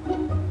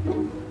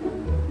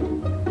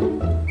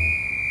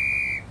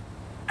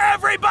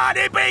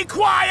 Everybody be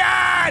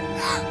quiet!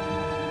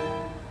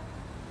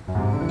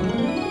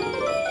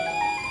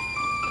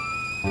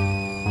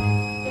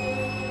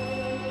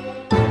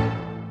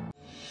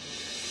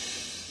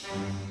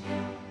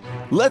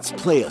 Let's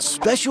play a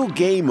special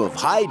game of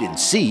hide and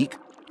seek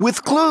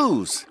with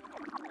clues.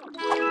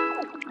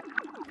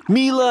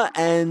 Mila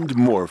and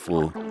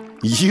Morphle,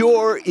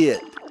 you're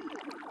it.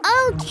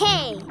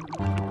 Okay.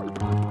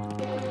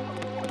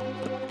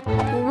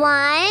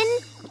 1,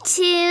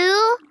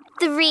 2,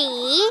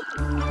 3.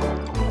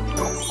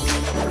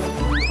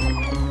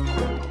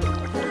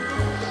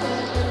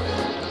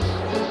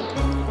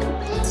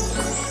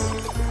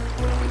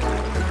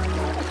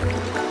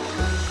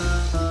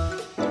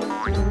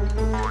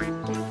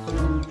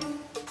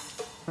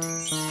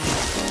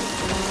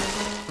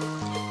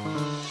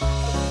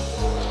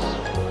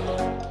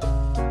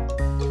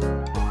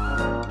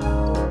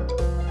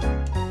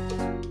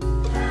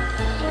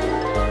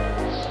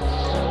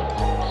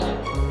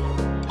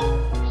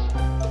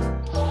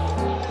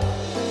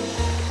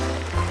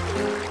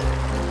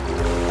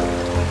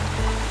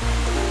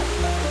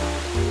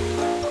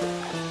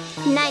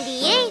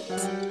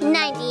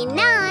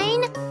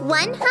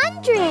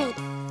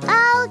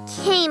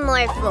 Okay,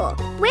 Morphle,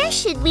 where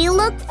should we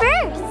look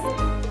first?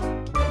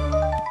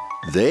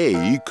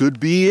 They could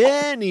be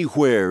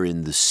anywhere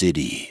in the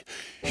city.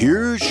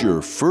 Here's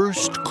your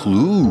first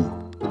clue.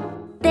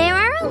 There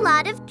are a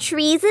lot of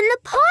trees in the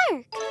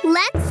park.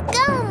 Let's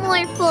go,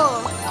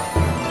 Morphle.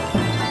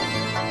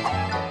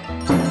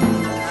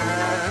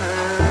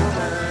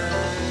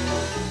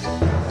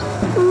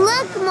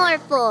 Look,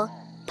 Morphle.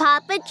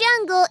 Papa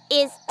Jungle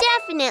is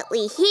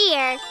definitely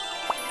here.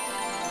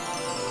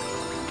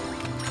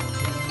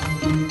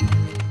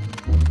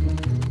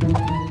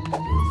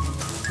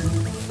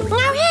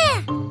 Now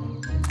here!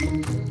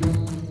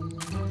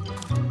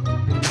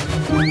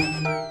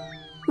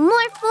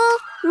 Morphle,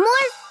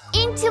 morph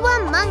into a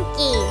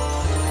monkey.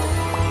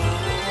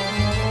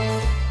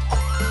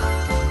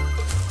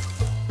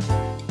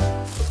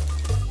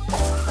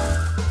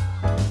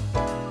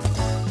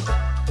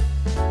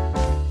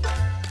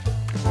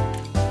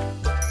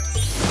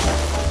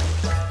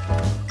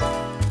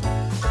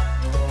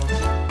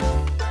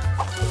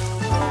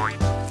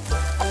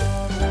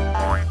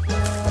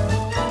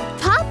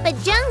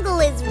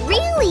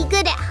 Really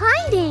good at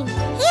hiding.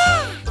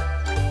 Yeah!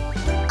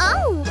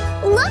 Oh,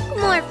 look,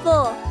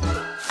 Morphle.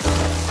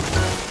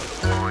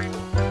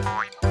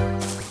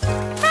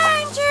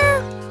 Found you!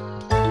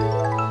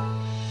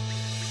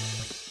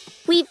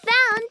 We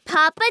found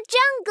Papa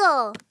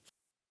Jungle.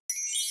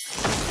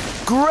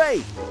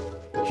 Great!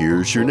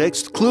 Here's your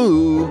next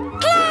clue.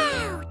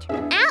 Cloud!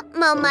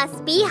 Atmo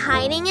must be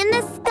hiding in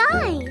the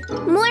sky.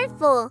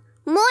 Morphle,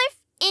 morph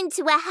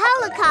into a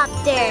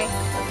helicopter.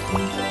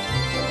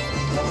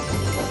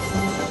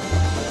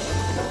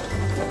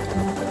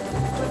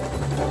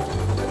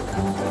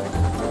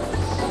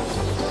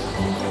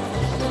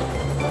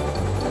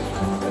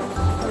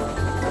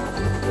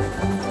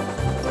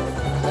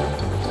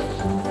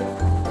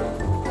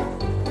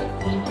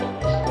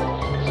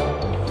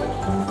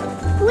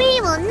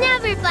 We will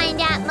never find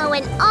Atmo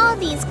in all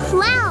these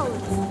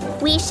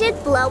clouds. We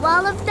should blow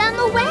all of them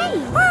away.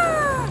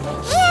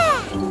 Yeah!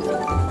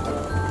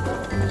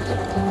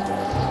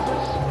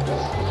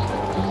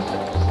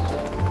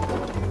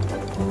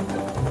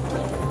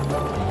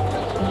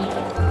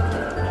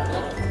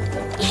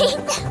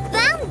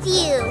 Found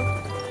you!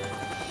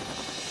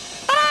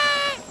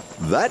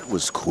 That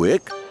was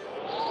quick.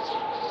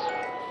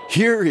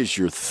 Here is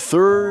your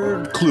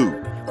third clue.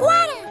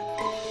 Water!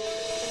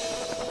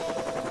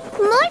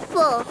 Morphle,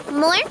 Morphle,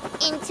 morph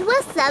into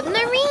a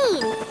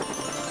submarine.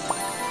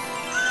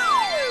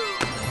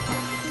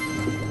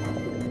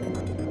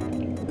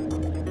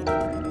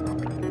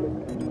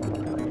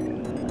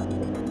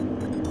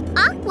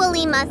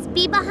 Aqually must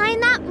be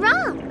behind that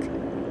rock.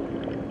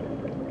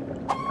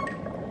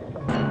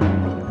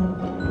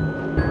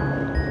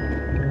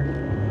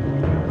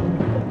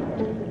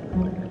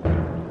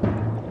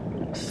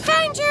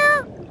 Found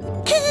you!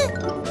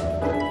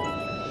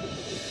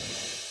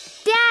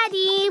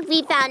 Daddy,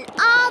 we found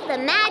all the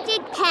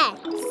magic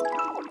pets.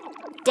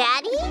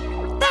 Daddy?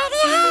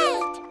 Daddy,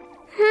 hide!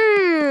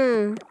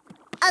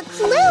 A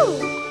clue!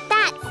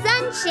 That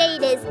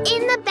sunshade is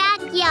in the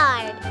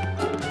backyard.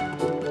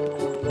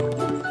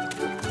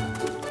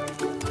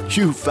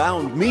 You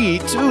found me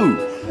too.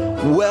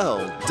 Well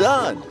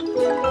done.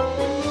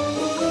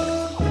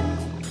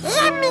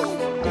 Yummy!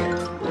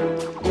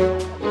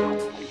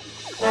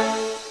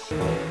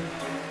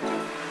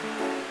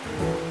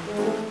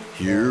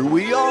 Here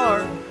we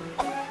are.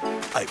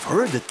 I've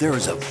heard that there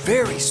is a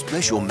very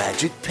special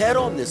magic pet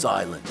on this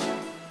island.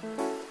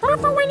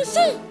 Morphle, wanna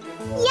see?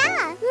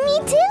 Yeah, me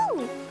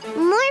too.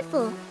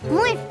 Morphle,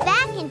 morph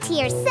back into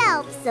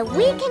yourself so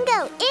we can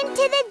go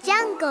into the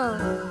jungle.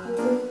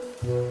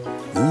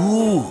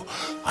 Ooh,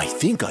 I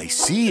think I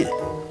see it.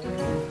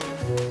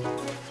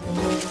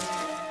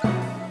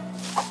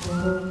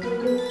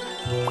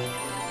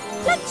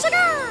 Let's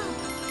go!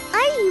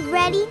 Are you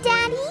ready,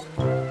 Daddy?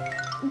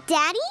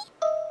 Daddy?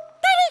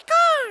 Daddy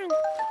gone!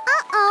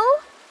 Uh-oh,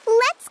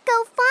 let's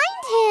go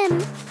find him.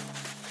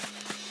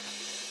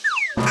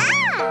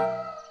 Ah!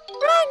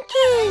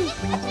 Monkey!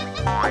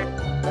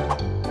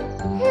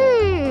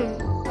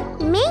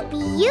 Maybe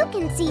you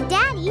can see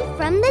Daddy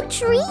from the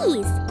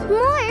trees.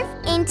 Morph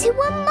into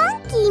a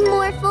monkey,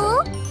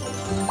 Morphle.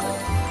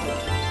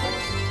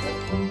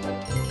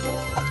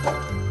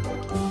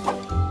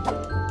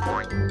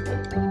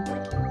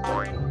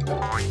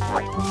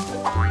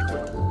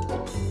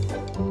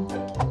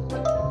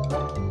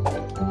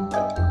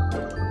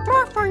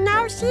 Morphle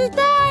now see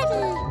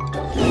Daddy!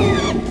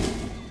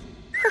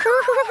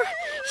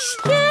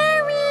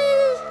 Scary!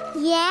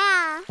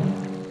 Yeah,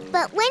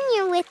 but when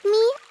you're with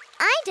me,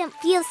 I don't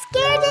feel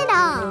scared at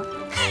all.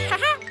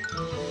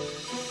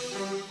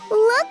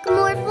 Look,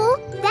 Morphle,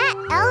 that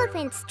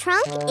elephant's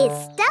trunk is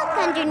stuck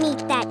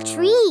underneath that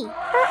tree.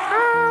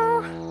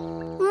 Uh-oh!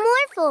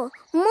 Morphle,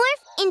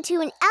 morph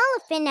into an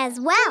elephant as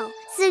well,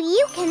 so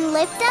you can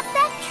lift up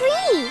that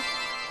tree.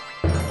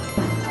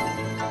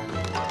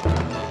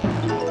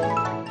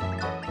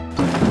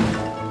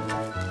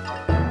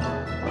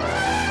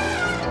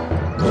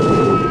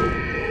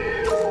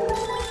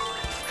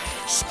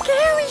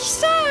 Scary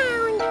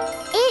sound!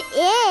 It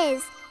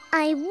is.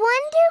 I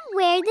wonder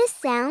where the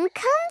sound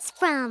comes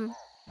from.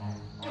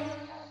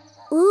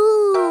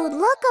 Ooh,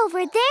 look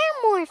over there,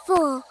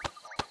 Morphle.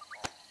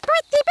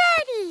 Pretty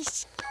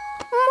birdies!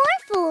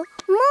 Morphle,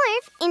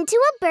 morph into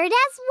a bird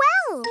as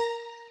well.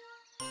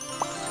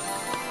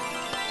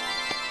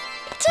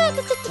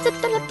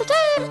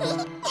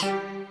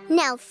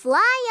 Now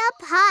fly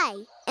up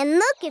high and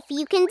look if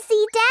you can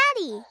see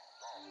Daddy.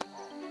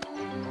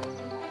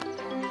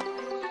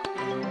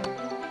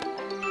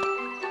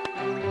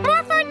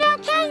 Morphle now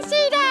can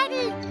see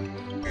Daddy!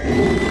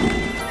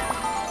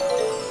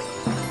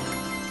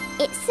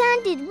 It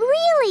sounded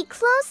really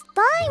close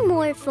by,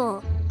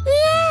 Morphle.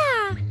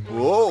 Yeah!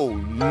 Oh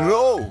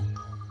no!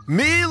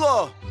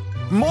 Mila!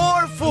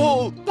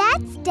 Morphle!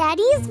 That's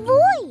Daddy's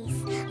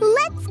voice.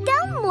 Let's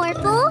go,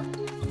 Morphle.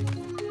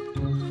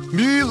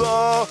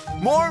 Mila!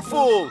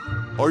 Morphle!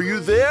 Are you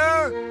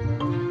there?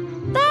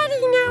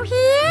 Daddy now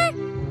here?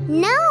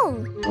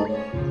 No.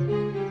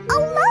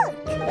 Oh, look.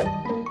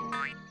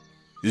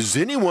 Is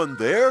anyone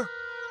there?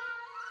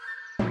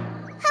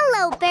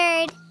 Hello,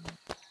 bird.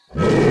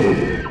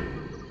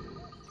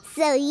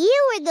 So you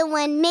were the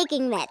one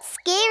making that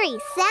scary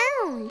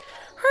sound.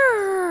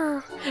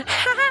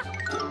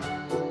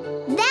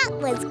 That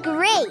was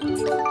great.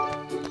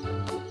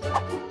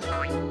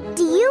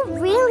 Do you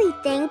really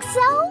think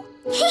so?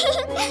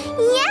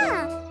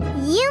 Yeah.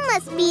 You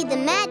must be the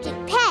magic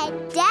pet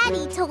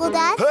Daddy told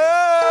us.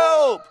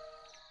 Help!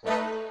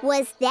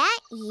 Was that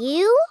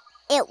you?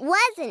 It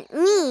wasn't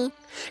me.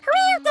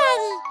 Real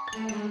Daddy!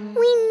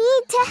 We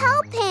need to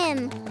help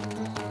him.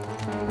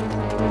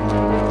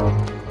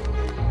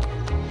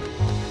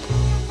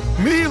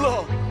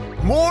 Mila!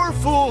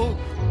 Morphle!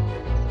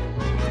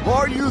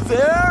 Are you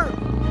there?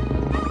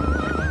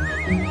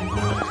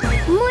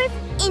 Morph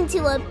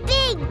into a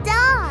big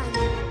dog.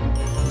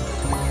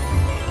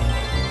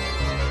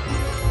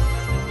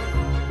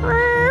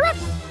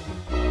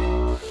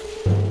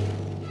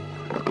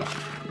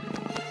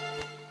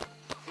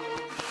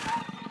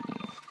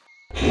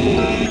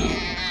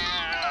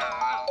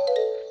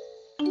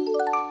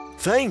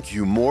 Thank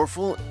you,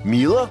 Morphle,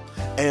 Mila,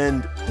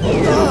 and...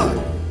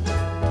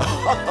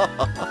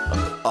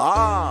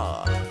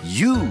 Ah,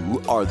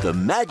 you are the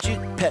magic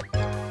pet.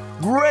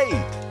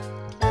 Great!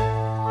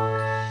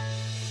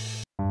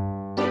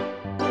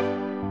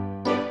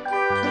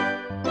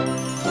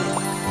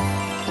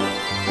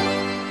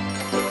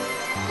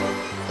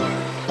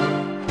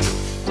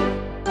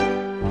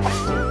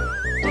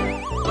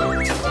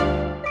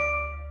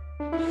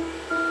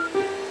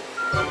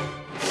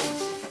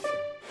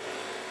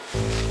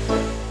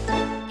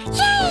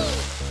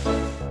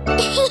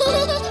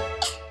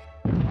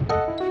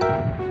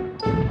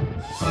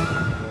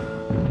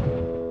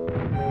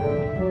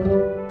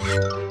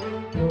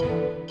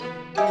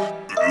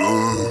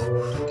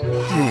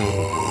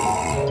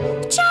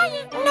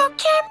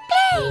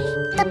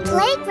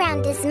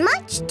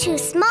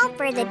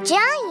 for the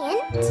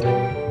giant.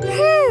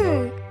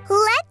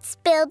 Let's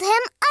build him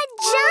a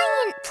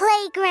giant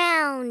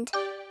playground.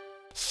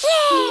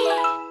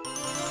 Yeah!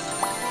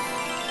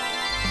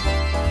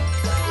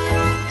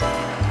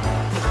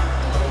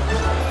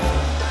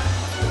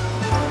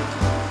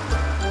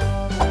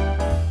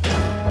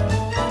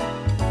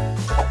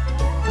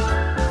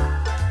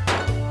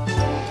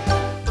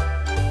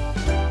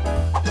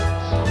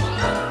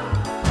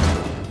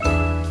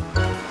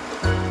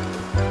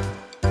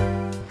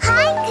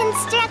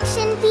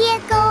 Construction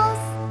vehicles.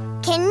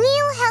 Can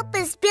you help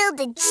us build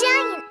a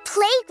giant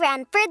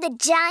playground for the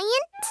giant?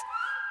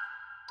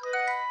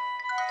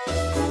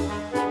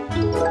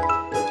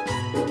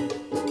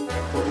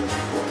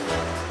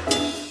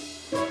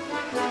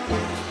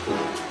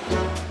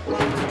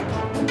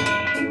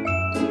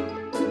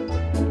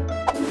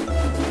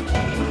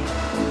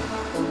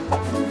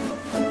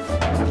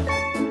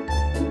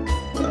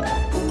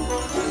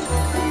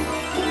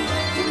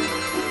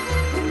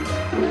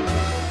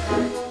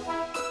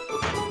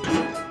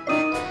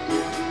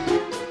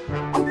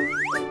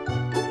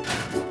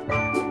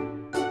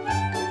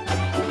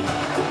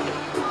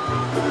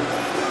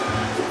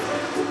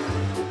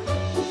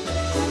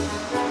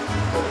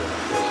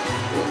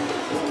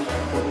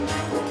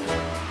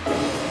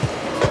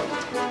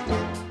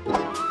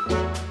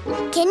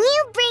 Can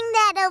you bring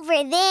that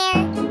over there?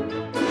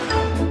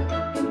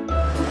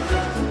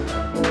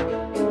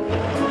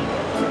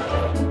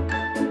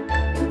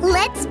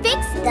 Let's fix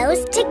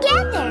those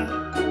together.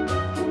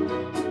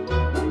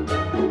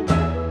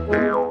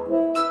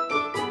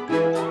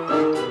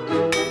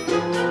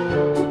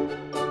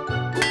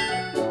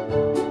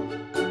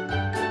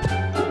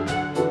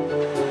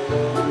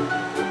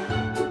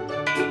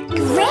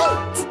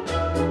 Great!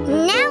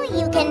 Now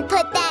you can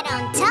put that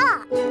on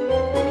top.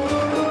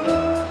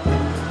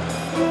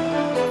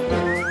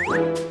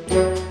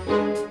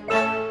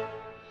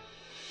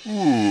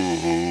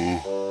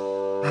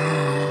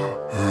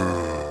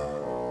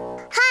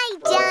 Hi,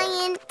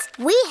 Giant.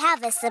 We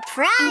have a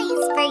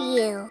surprise for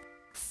you.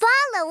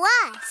 Follow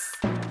us.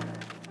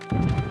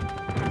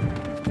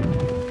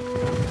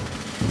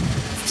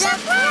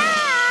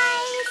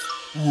 Surprise!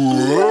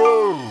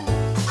 Whoa!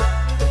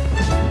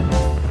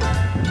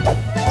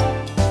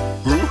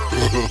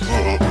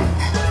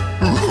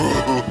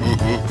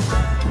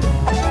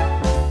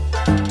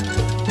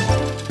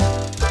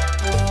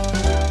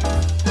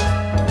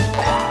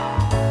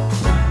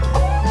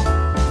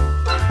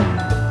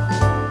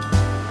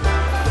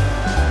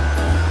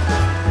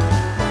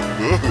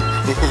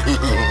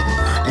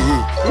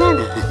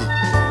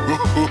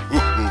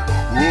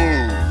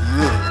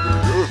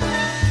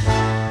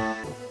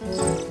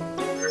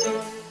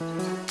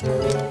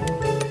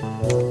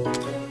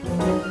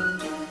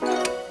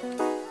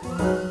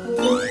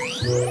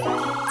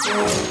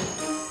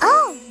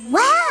 Oh,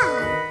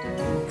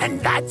 wow! And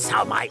that's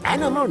how my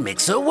animal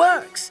mixer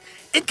works.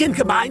 It can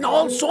combine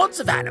all sorts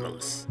of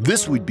animals.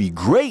 This would be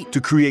great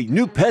to create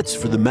new pets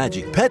for the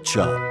Magic Pet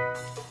Shop.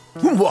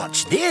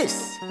 Watch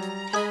this.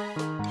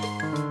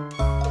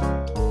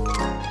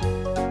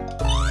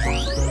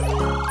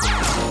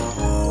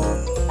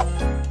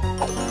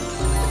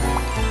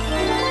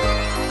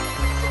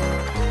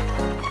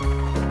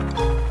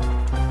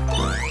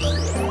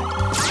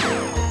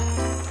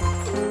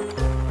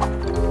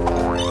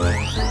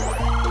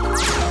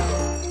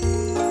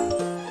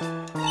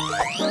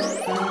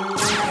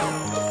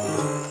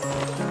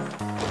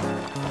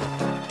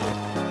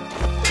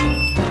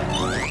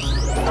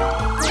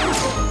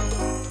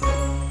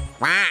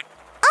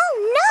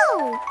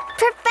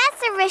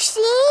 Professor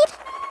Rashid?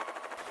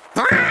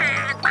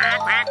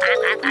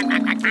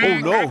 Oh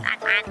no,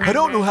 I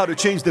don't know how to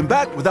change them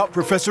back without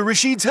Professor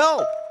Rashid's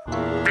help.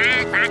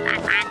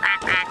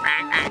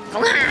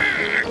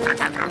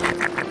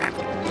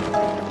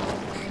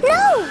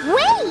 No,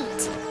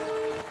 wait!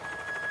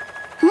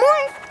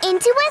 Morph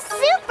into a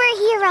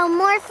superhero,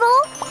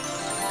 Morphle!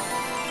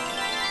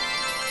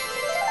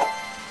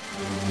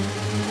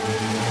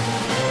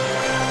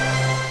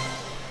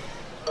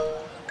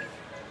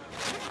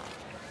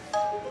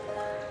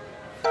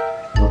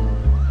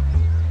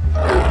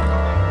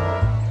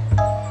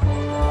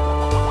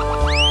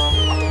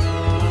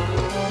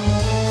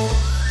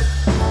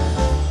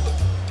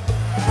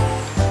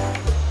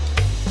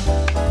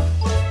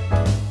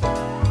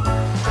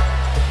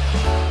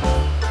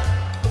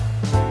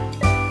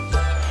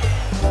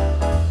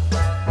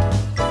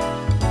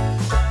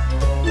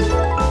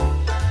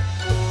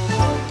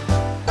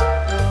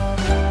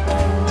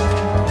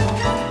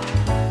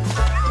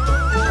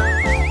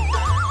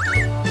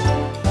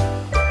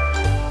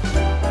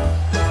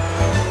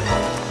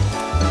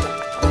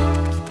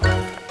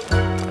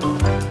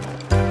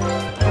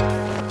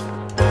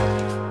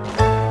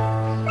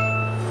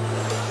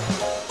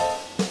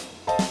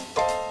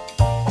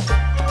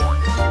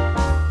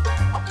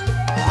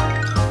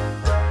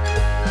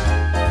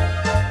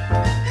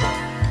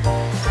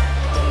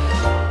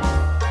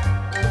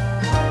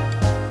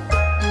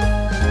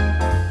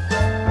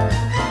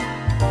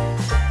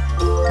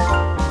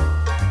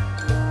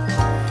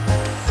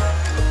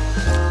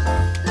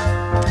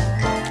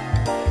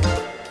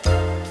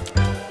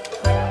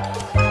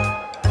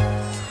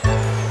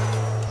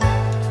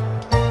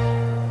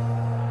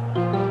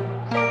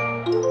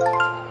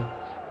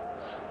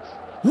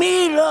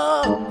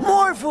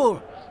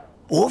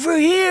 over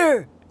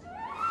here.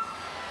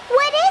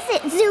 What is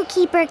it,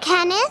 Zookeeper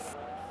Kenneth?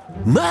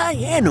 My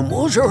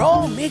animals are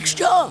all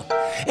mixed up,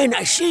 and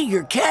I see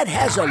your cat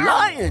has a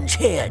lion's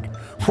head.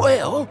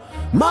 Well,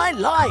 my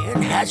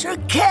lion has a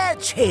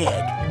cat's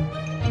head.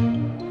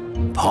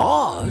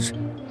 Paws,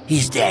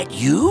 is that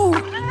you?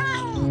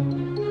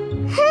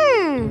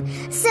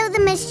 So the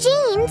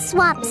machine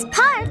swaps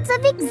parts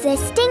of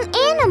existing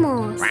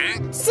animals.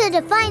 So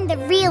to find the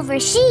real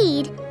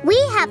Rashid, we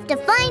have to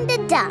find a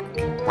duck.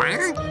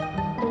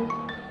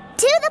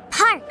 To the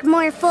park,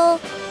 Morphle.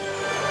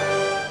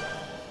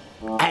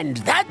 And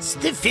that's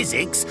the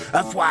physics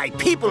of why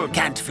people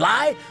can't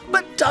fly,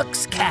 but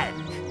ducks can.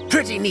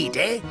 Pretty neat,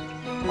 eh?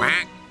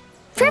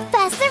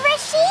 Professor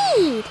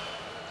Rashid.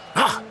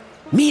 Ah,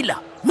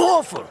 Mila,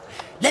 Morphle,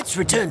 let's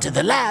return to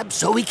the lab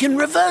so we can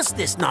reverse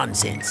this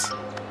nonsense.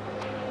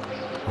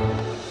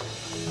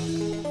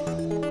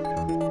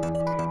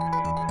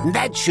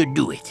 That should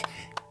do it.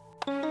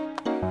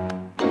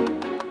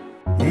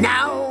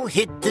 Now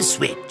hit the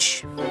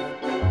switch.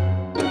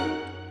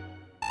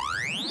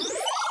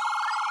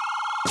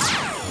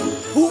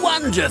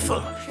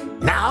 Wonderful!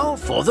 Now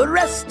for the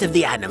rest of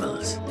the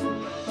animals.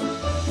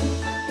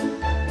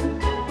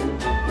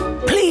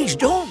 Please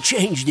don't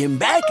change them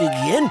back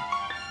again.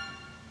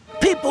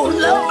 People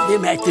love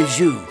them at the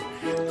zoo.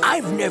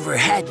 I've never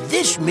had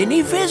this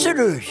many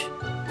visitors.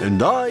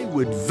 And I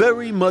would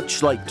very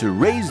much like to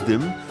raise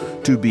them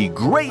to be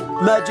great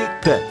magic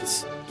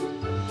pets.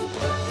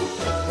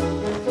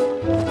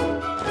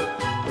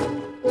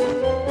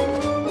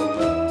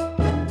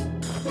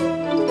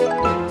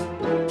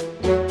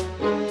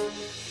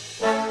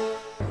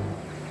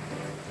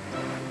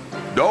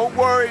 Don't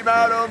worry,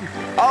 madam.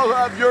 I'll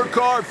have your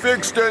car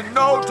fixed in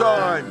no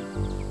time.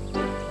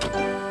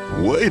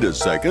 Wait a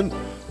second.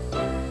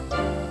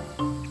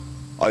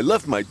 I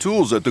left my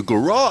tools at the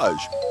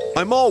garage.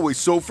 I'm always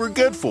so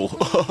forgetful.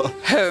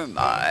 Oh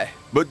my.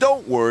 But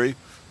don't worry,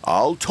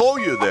 I'll tow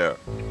you there.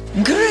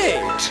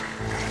 Great!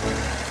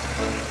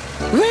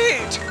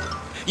 Wait!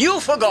 You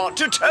forgot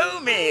to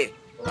tow me!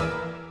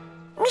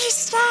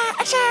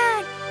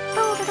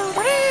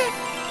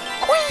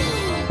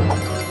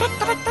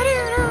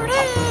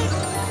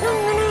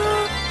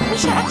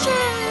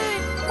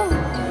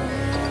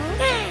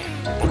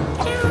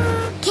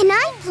 Can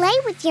I play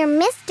with your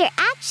Mr.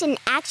 Action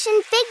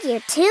figure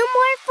too,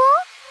 Morphle?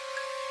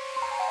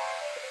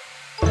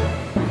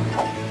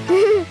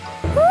 Woo!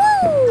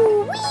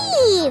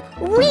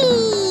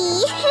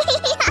 Wee!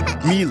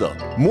 Mila,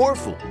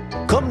 Morphle,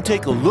 come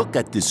take a look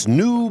at this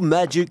new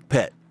magic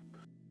pet.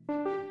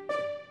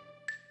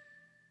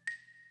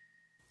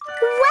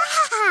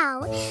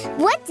 Wow!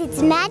 What's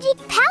its magic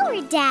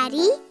power,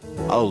 Daddy?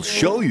 I'll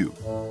show you.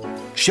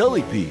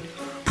 Shelly Pete,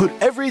 put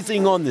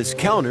everything on this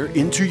counter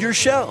into your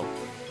shell.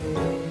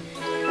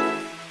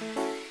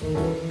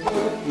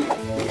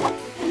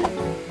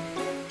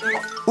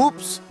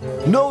 Oops!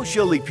 No,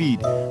 Shelly Pete,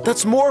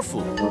 that's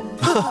Morphle.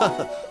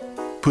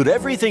 Put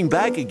everything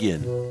back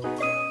again.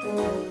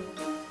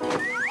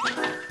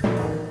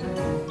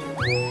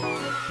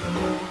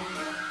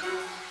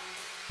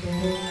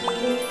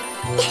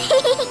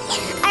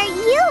 Are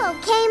you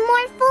okay,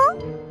 Morphle?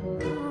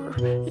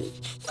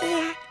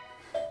 Yeah.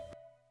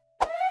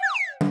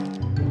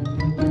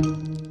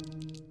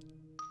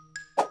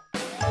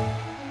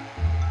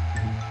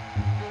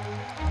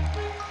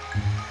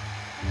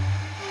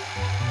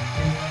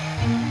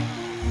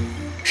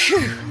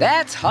 Phew,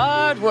 that's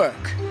hard work.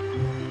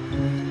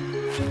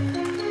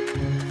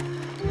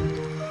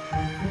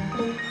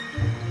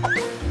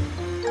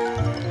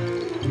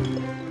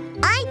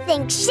 I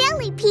think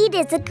Shelly Pete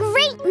is a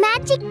great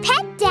magic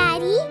pet,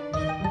 Daddy.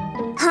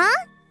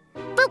 Huh?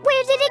 But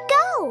where did it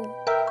go?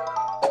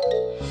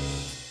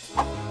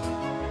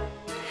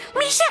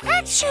 Mr.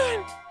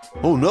 Action!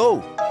 Oh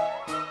no!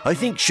 I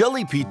think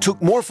Shelly Pete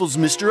took Morphle's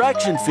Mr.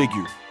 Action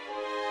figure.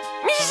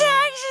 Mr.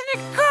 Action, the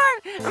car!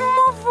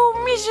 Morphle,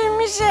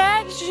 Mr.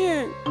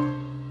 Action!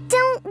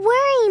 Don't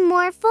worry,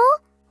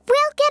 Morphle.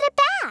 We'll get it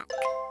back.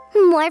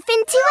 Morph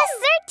into a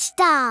search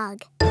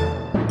dog.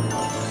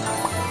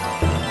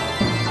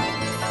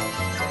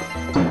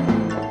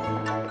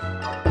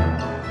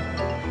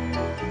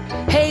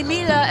 Hey,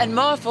 Mila and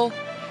Morphle,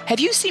 have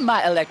you seen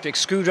my electric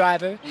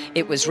screwdriver?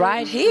 It was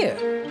right here.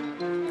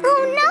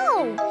 Oh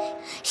no!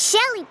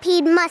 Shelly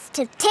Pete must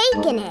have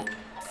taken it.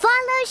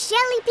 Follow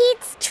Shelly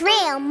Pete's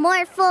trail,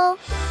 Morphle.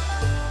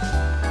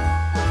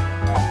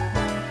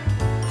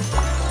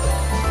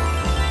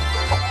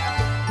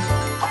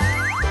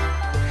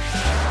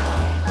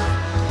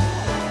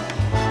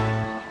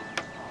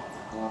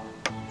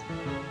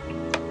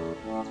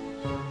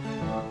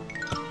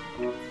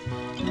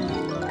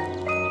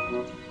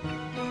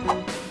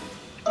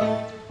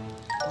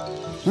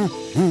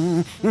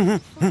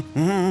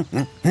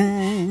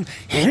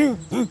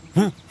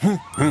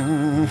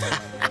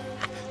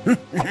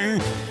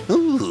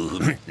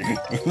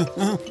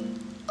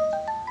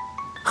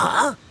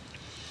 Huh?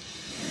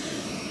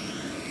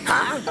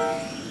 Huh?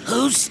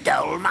 Who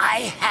stole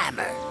my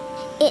hammer?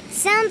 It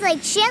sounds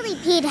like Shelly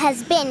Pete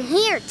has been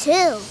here,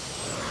 too.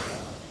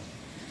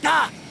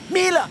 Ah,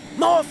 Mila,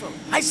 Morphle,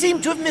 I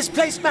seem to have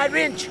misplaced my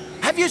wrench.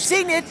 Have you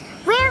seen it?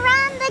 We're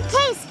on the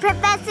case,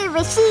 Professor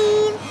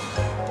Rashid.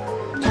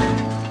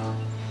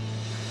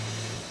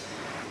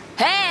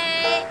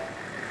 Hey!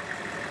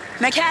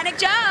 Mechanic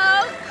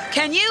Joe,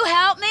 can you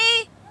help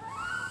me?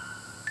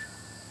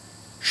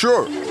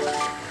 Sure.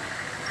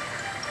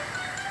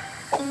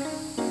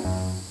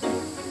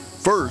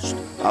 First,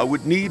 I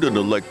would need an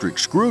electric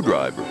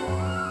screwdriver.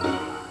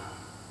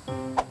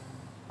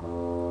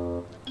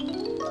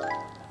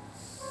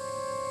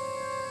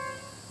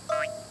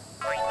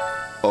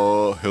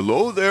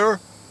 Hello there.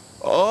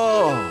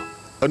 Ah,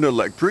 an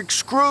electric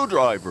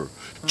screwdriver.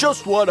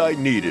 Just what I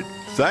needed.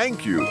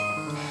 Thank you.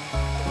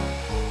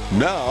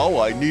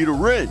 Now I need a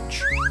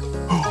wrench.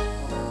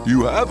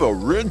 You have a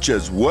wrench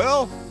as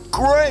well?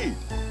 Great!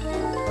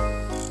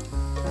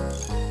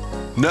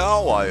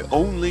 Now I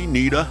only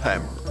need a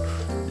hammer.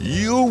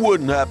 You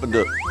wouldn't happen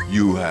to...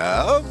 You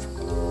have?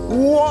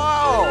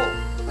 Wow!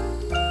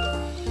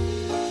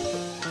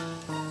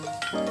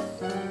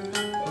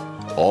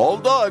 All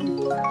done.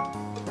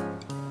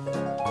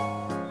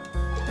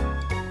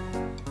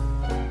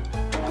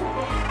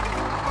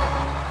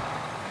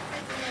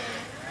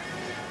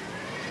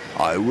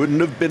 I wouldn't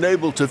have been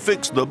able to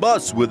fix the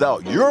bus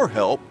without your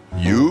help.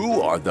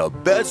 You are the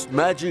best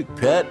magic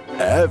pet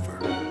ever.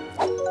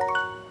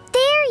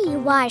 There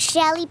you are,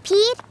 Shelly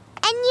Pete.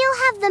 And you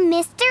have the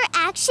Mr.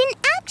 Action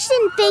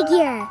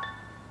figure.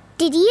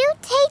 Did you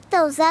take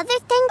those other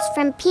things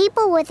from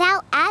people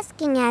without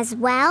asking as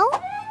well?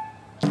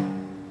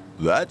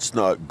 That's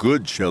not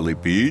good, Shelly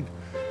Pete.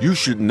 You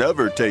should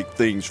never take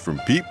things from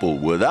people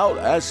without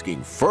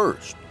asking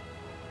first.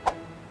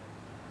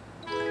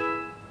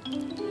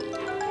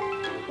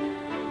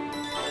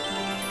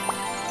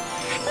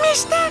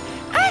 Mr.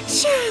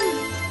 Action!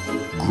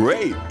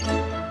 Great!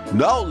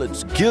 Now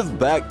let's give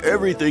back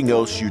everything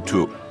else you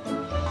took.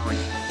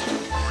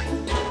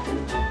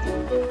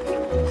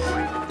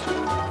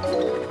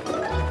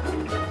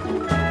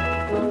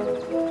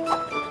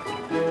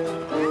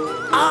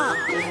 Ah,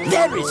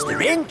 there is the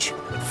wrench.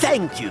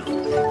 Thank you.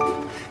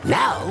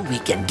 Now we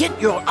can get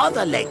your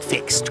other leg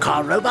fixed,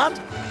 car robot.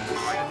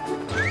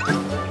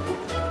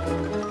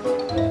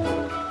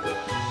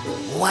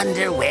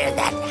 Wonder where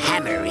that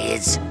hammer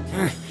is.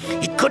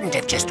 He couldn't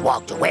have just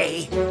walked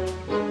away.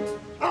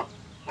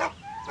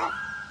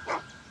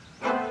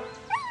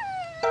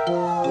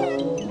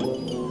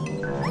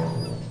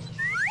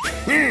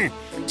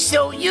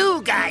 So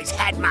you guys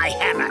had my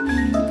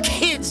hammer.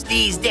 Kids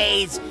these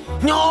days,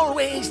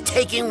 always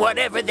taking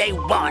whatever they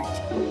want.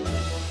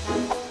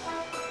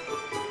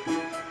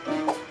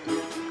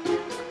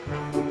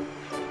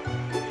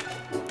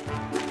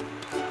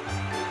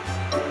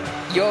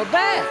 You're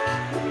back.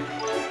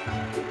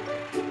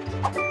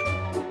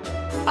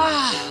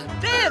 Ah,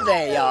 there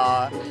they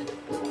are.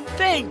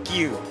 Thank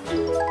you.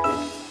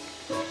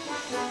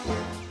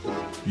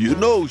 You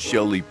know,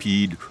 Shelly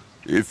Pete,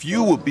 if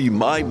you will be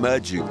my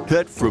magic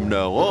pet from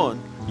now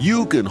on,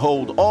 you can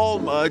hold all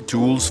my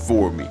tools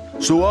for me,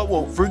 so I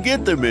won't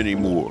forget them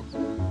anymore.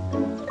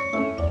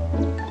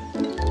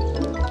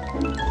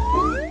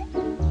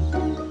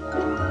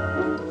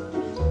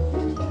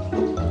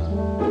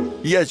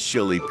 Yes,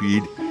 Shelly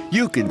Pete,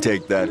 you can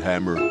take that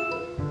hammer.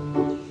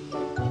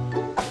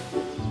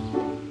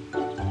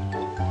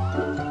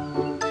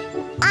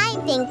 I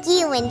think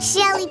you and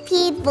Shelly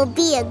Pete will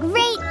be a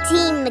great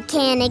team,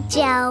 Mechanic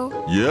Joe.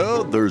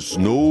 Yeah, there's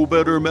no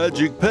better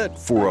magic pet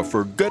for a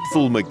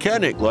forgetful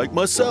mechanic like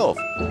myself.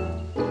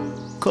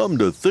 Come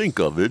to think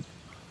of it,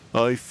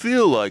 I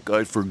feel like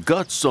I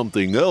forgot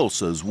something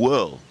else as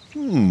well.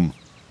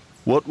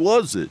 What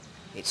was it?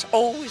 It's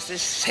always the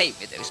same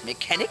with those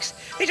mechanics.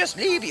 They just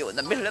leave you in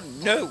the middle of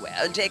nowhere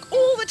and take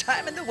all the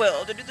time in the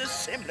world to do the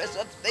simplest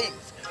of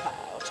things.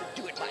 How to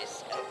do it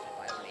myself.